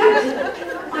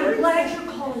 I'm glad you're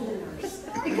calling the nurse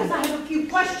because I have a few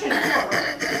questions for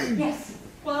her. Yes.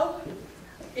 Well,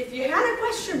 if you had a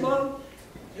question, Mom,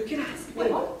 you can ask me.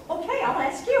 Well, okay, I'll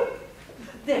ask you.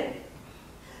 Then,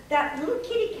 that little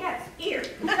kitty cat's ear,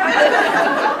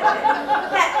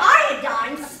 that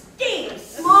iodine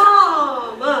stings.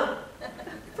 Mom!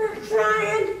 For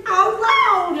crying out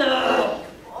loud!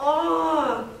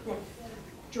 Oh. Now,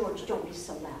 George, don't be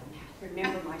so loud now.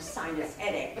 Remember my sinus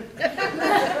headache.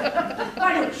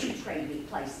 Why don't you trade me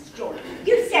places, George?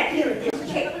 You sit here in this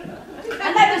chair.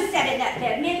 And let me sit in that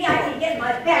bed. Maybe I can get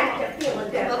my back to feeling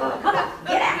better. Come on,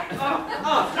 get out.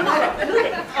 Come on, move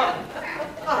it.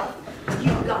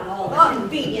 You've got all the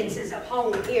conveniences of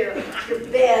home here. Your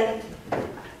bed.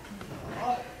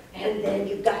 And then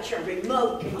you've got your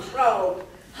remote control.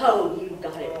 Oh, you've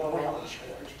got it well,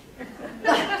 George.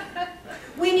 But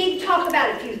we need to talk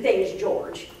about a few things,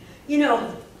 George. You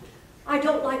know, I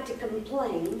don't like to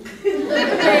complain.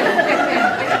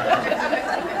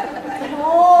 But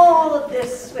all of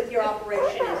this with your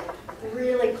operation is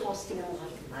really costing a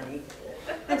lot of money.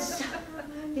 And so,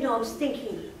 you know, I was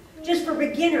thinking, just for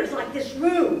beginners like this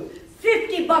room,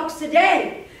 $50 a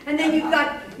day. And then you've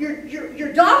got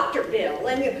your doctor bill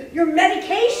and your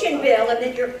medication bill and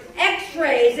then your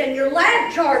x-rays and your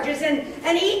lab charges and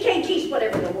EKGs,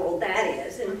 whatever in the world that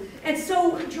is. And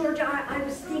so, George, I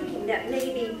was thinking that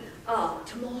maybe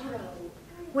tomorrow,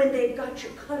 when they've got you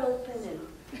cut open and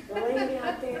laying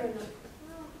out there,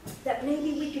 that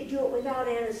maybe we could do it without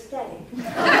anesthetic.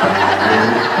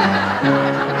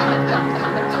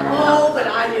 Oh, but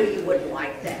I knew you wouldn't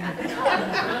like that.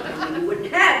 I knew you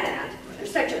wouldn't have that. You're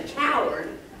such a coward.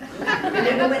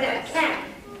 Remember when that cat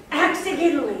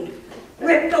accidentally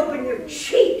ripped open your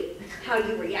cheek? How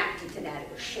you reacted to that,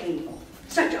 it was shameful.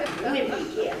 Such a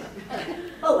wimpy kid.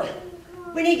 Oh, well,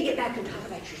 we need to get back and talk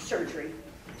about your surgery.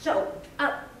 So,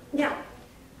 now,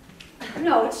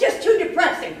 no, it's just too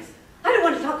depressing. I don't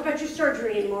want to talk about your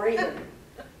surgery anymore either.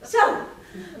 So,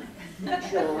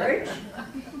 George,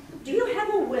 do you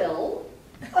have a will?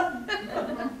 How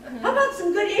about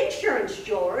some good insurance,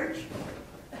 George?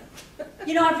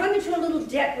 You know, I've run into a little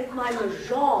debt with my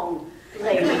mahjong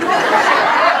lady.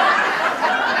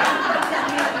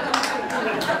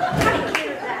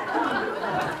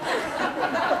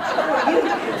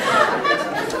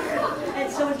 And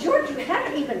so, George, you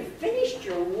haven't even finished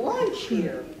your lunch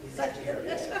here. Such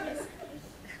a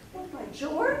oh, my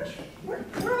George? Where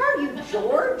are you,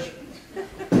 George?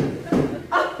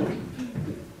 Oh,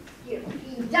 he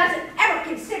doesn't ever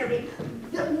consider me.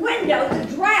 The window, the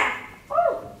draft.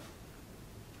 Oh.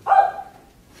 Oh.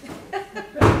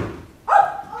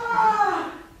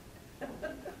 Oh.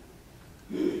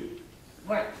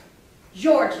 Well,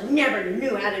 George never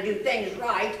knew how to do things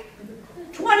right.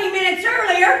 20 minutes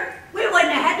earlier, we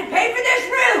wouldn't have had to pay for this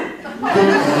room.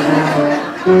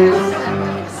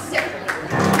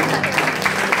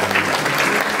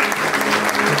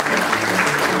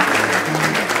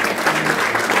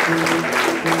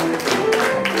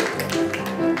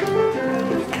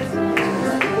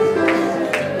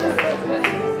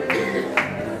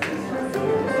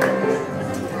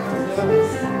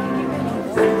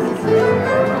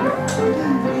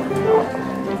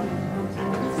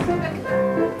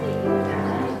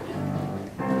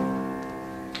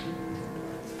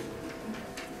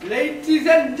 Ladies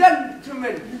and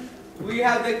gentlemen, we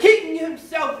have the king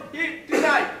himself here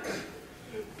tonight.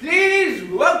 Please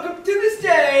welcome to the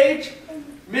stage,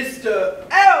 Mr.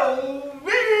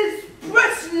 Elvis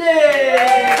Presley.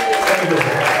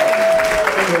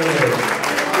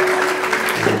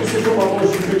 This is from my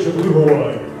motion picture, Blue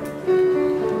Hawaii.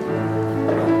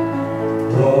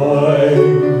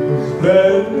 I've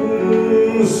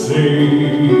been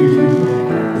seen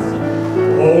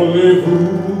only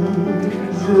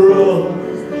fools rush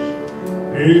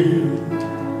in,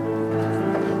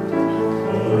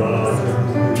 but I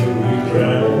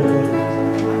can't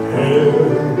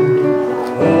help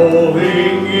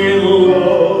falling in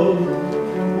love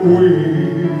with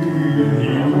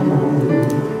you.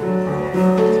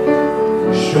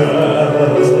 Shall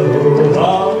I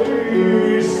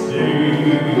stay?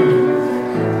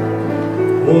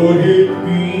 Would it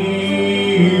be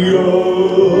a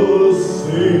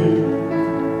sin?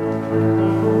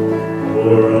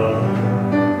 For I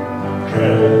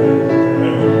can't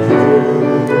help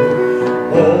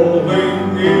falling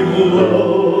in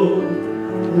love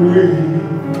with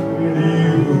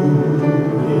you.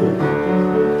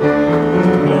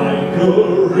 Like a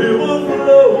river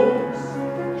flows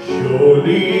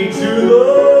surely to the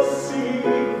sea,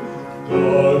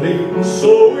 darling,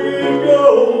 so it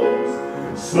goes.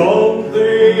 Some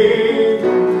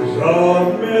things are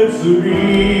meant to be.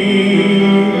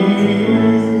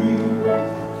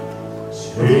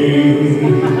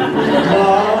 Take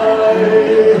my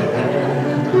hand,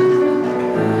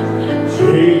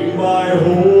 take my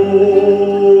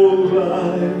whole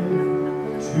life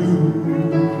too.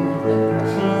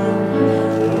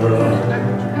 For I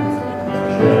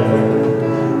can't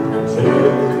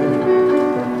take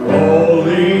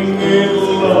falling in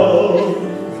love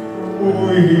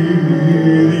with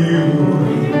you.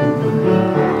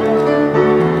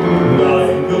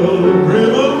 Like a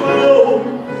river flows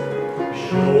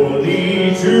surely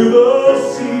to the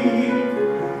sea,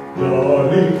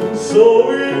 darling, so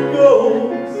it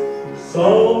goes.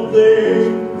 Some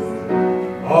things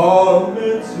are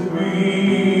meant to be.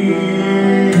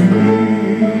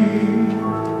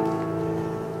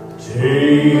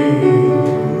 Take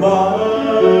my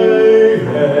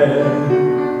hand,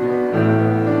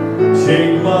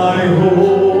 take my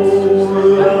whole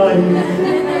life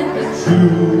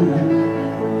too.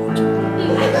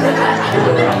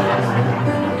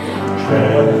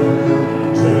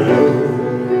 Can't help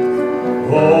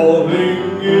falling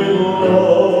in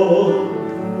love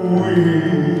with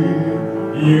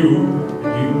you.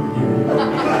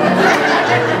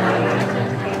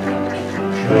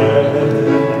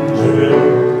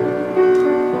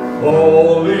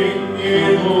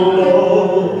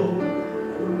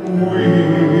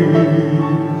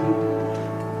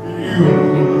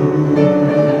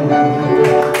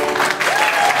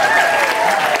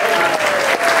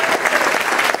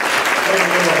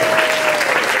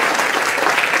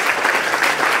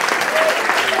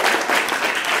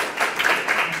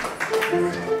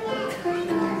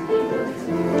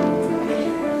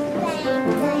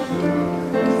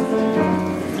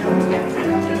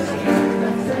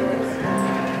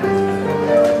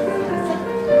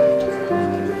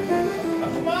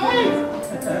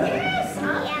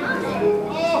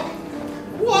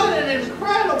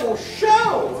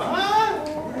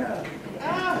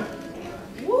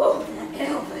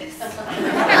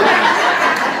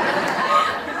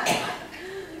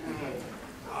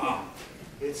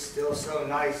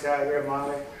 nice out here,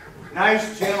 Molly.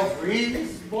 Nice gentle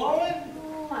breeze blowing.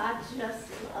 Oh, I just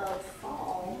love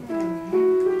fall.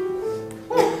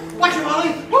 Oh, watch it,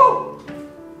 Molly. Oh,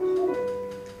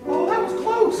 oh, that was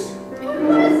close.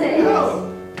 What is it?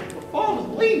 Oh, a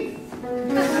fallen leaf.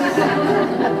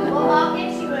 Well, I'll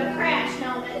get you a crash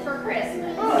helmet for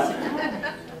Christmas.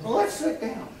 Well, let's sit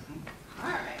down. All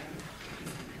right.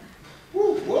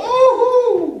 Woo,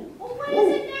 whoa, Well, what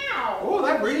is it now? oh,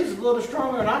 that breeze is a little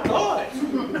stronger than I thought.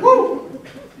 Woo.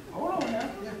 Hold on now.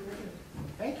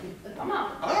 Thank you. Come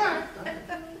on. All right.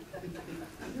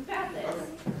 You got this.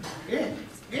 Yeah.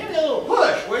 Give me a little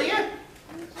push, will you?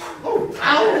 Oh,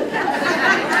 ow.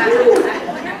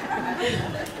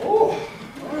 Oh.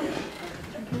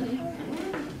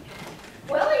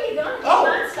 Well, are you going to Oh,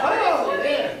 find something oh, for me?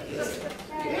 yeah.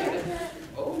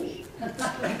 Yeah. Oh.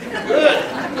 Good.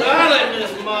 Got it,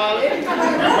 Miss Molly.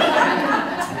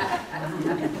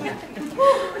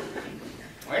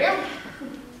 Well,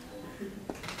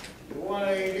 you want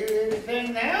to do anything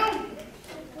now?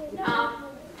 No.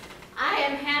 I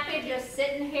am happy just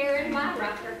sitting here in my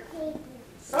rocker.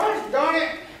 Gosh darn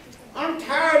it, I'm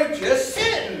tired of just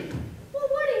sitting. Well,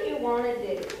 what do you want to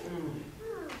do?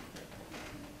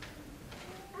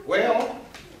 Well,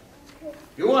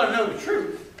 you want to know the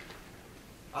truth?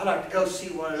 I'd like to go see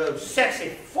one of those sexy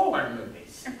foreign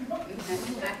movies.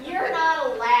 You're not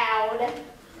allowed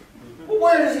Well,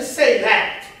 where does it say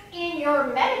that? in your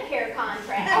Medicare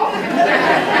contract.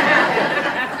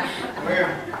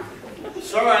 Well,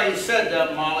 sorry you said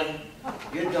that, Molly.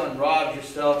 You done robbed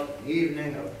yourself an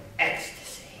evening of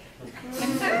ecstasy.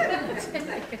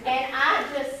 And I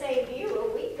just saved you a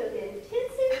week of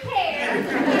intensive care.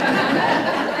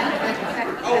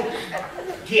 Oh,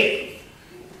 get it.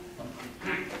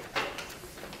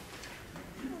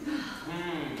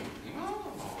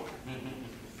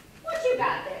 What you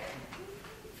got there?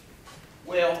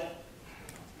 Well,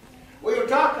 we were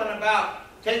talking about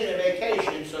taking a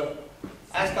vacation, so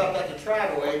I stopped at the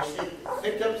travel agency,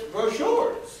 picked up some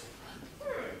brochures.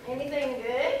 Anything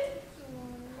good?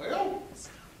 Well,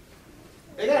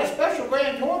 they got a special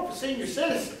grand tour for senior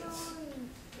citizens.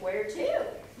 Where to?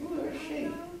 Ooh, there's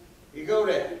she. You go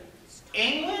to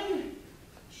England,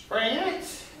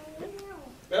 France,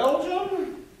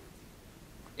 Belgium,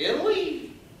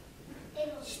 Italy,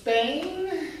 Spain,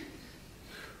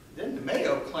 then the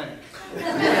Mayo Clinic.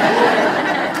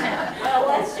 Well,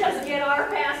 let's just get our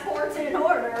passports in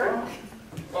order.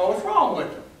 Well, what's wrong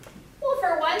with them? Well,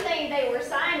 for one thing, they were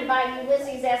signed by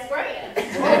Ulysses S. Grant.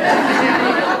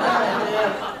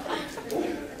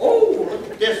 Oh,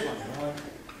 look at this one.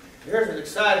 Here's an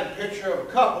exciting picture of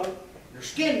a couple. They're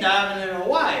skin diving in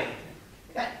Hawaii.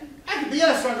 That could be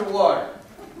us underwater.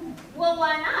 Well,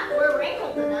 why not? We're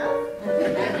wrinkled enough.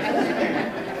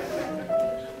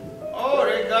 Oh,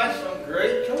 they got some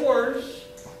great tours.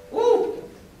 Woo!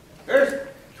 There's a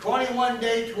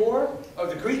 21-day tour of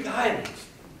the Greek islands.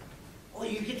 Oh,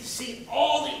 you get to see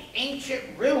all the ancient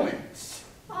ruins.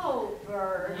 Oh,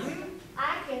 Bert,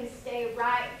 I can stay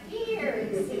right here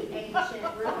and see ancient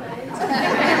ruins.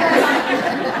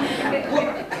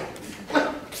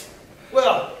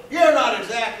 Well, you're not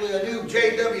exactly a new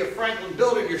J.W. Franklin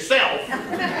building yourself.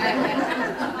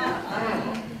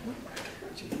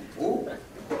 Ooh,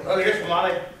 look at this,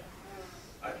 Molly.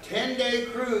 A 10-day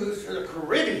cruise to the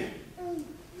Caribbean.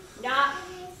 Nah,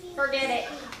 forget it.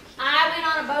 I went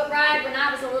on a boat ride when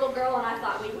I was a little girl and I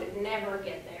thought we would never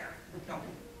get there.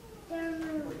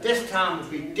 But this time would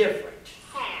be different.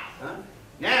 How? Huh?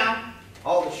 Now,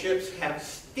 all the ships have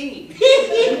steam.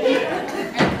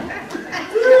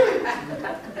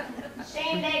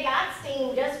 Shame they got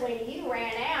steam just when you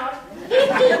ran out.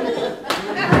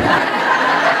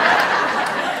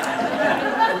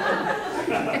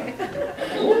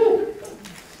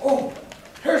 Oh,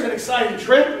 here's an exciting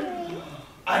trip.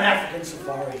 An African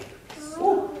safari.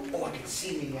 Oh, I can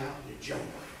see me out in the jungle,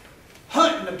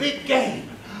 hunting the big game.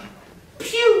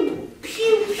 Pew,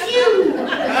 pew, pew.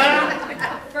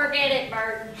 Forget it,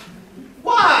 Bert.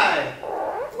 Why?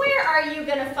 Where are you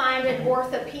going to find an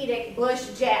orthopedic bush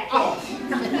jacket? Oh.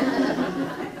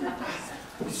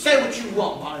 Say what you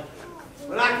want, Molly.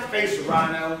 But I can face a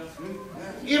rhino,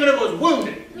 even if it was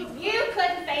wounded. You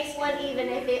couldn't face one even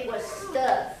if it was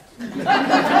stuffed.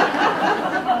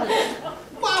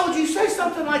 Why would you say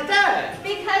something like that?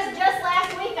 Because just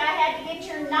last week I had to get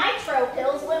your nitro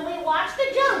pills when we watched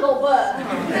The Jungle Book.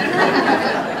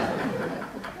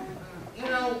 You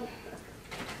know,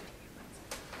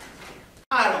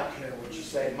 I don't care what you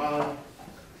say, Molly.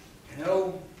 You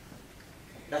know,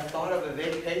 the thought of a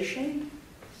vacation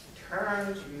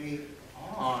turns me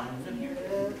on.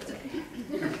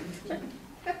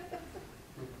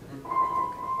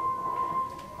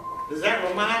 Does that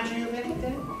remind you of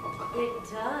anything? It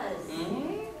does.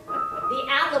 Mm-hmm. The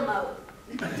Alamo.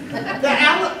 The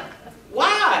Alamo?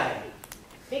 Why?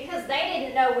 Because they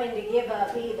didn't know when to give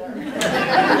up either.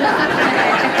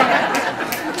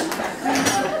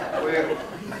 Well,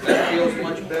 that feels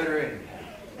much better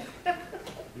anyhow.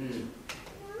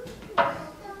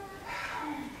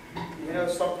 You know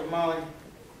something, Molly?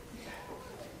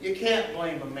 You can't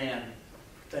blame a man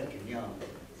for thinking young.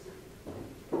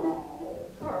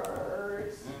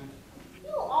 Bert,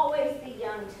 you'll always be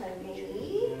young to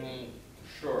me.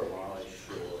 Sure, Molly,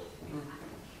 sure.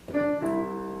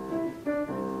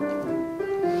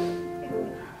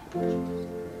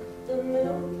 The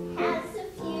moon has a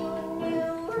few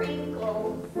new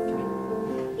wrinkles.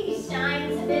 He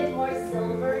shines a bit more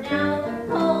silver now than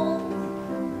gold.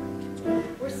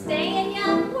 We're staying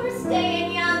young, we're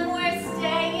staying young, we're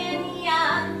staying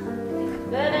young.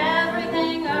 But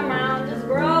everything around is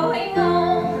growing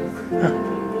old.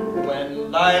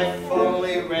 When life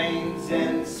only rains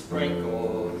in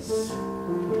sprinkles,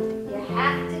 You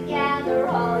have to gather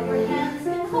all your hands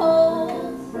can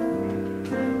hold.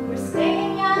 We're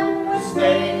staying young, we're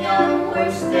staying young,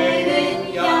 we're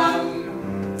staying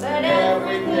young. but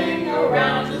Everything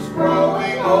around is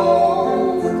growing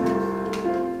old.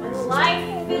 When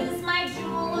life is my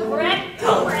jewel of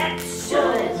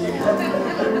recollection,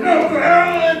 No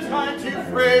Valentine's too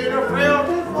afraid or fail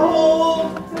to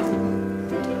fold.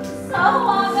 so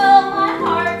I'll go my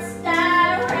heart's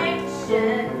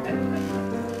direction.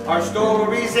 Our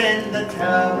stories in the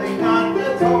telling, not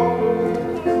the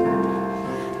told.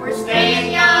 We're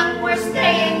staying young, we're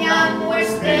staying young, we're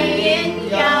staying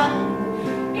young.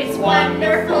 It's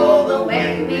wonderful the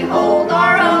way we hold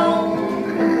our own.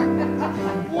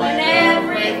 When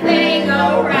everything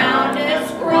around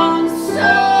has grown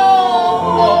so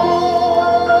old.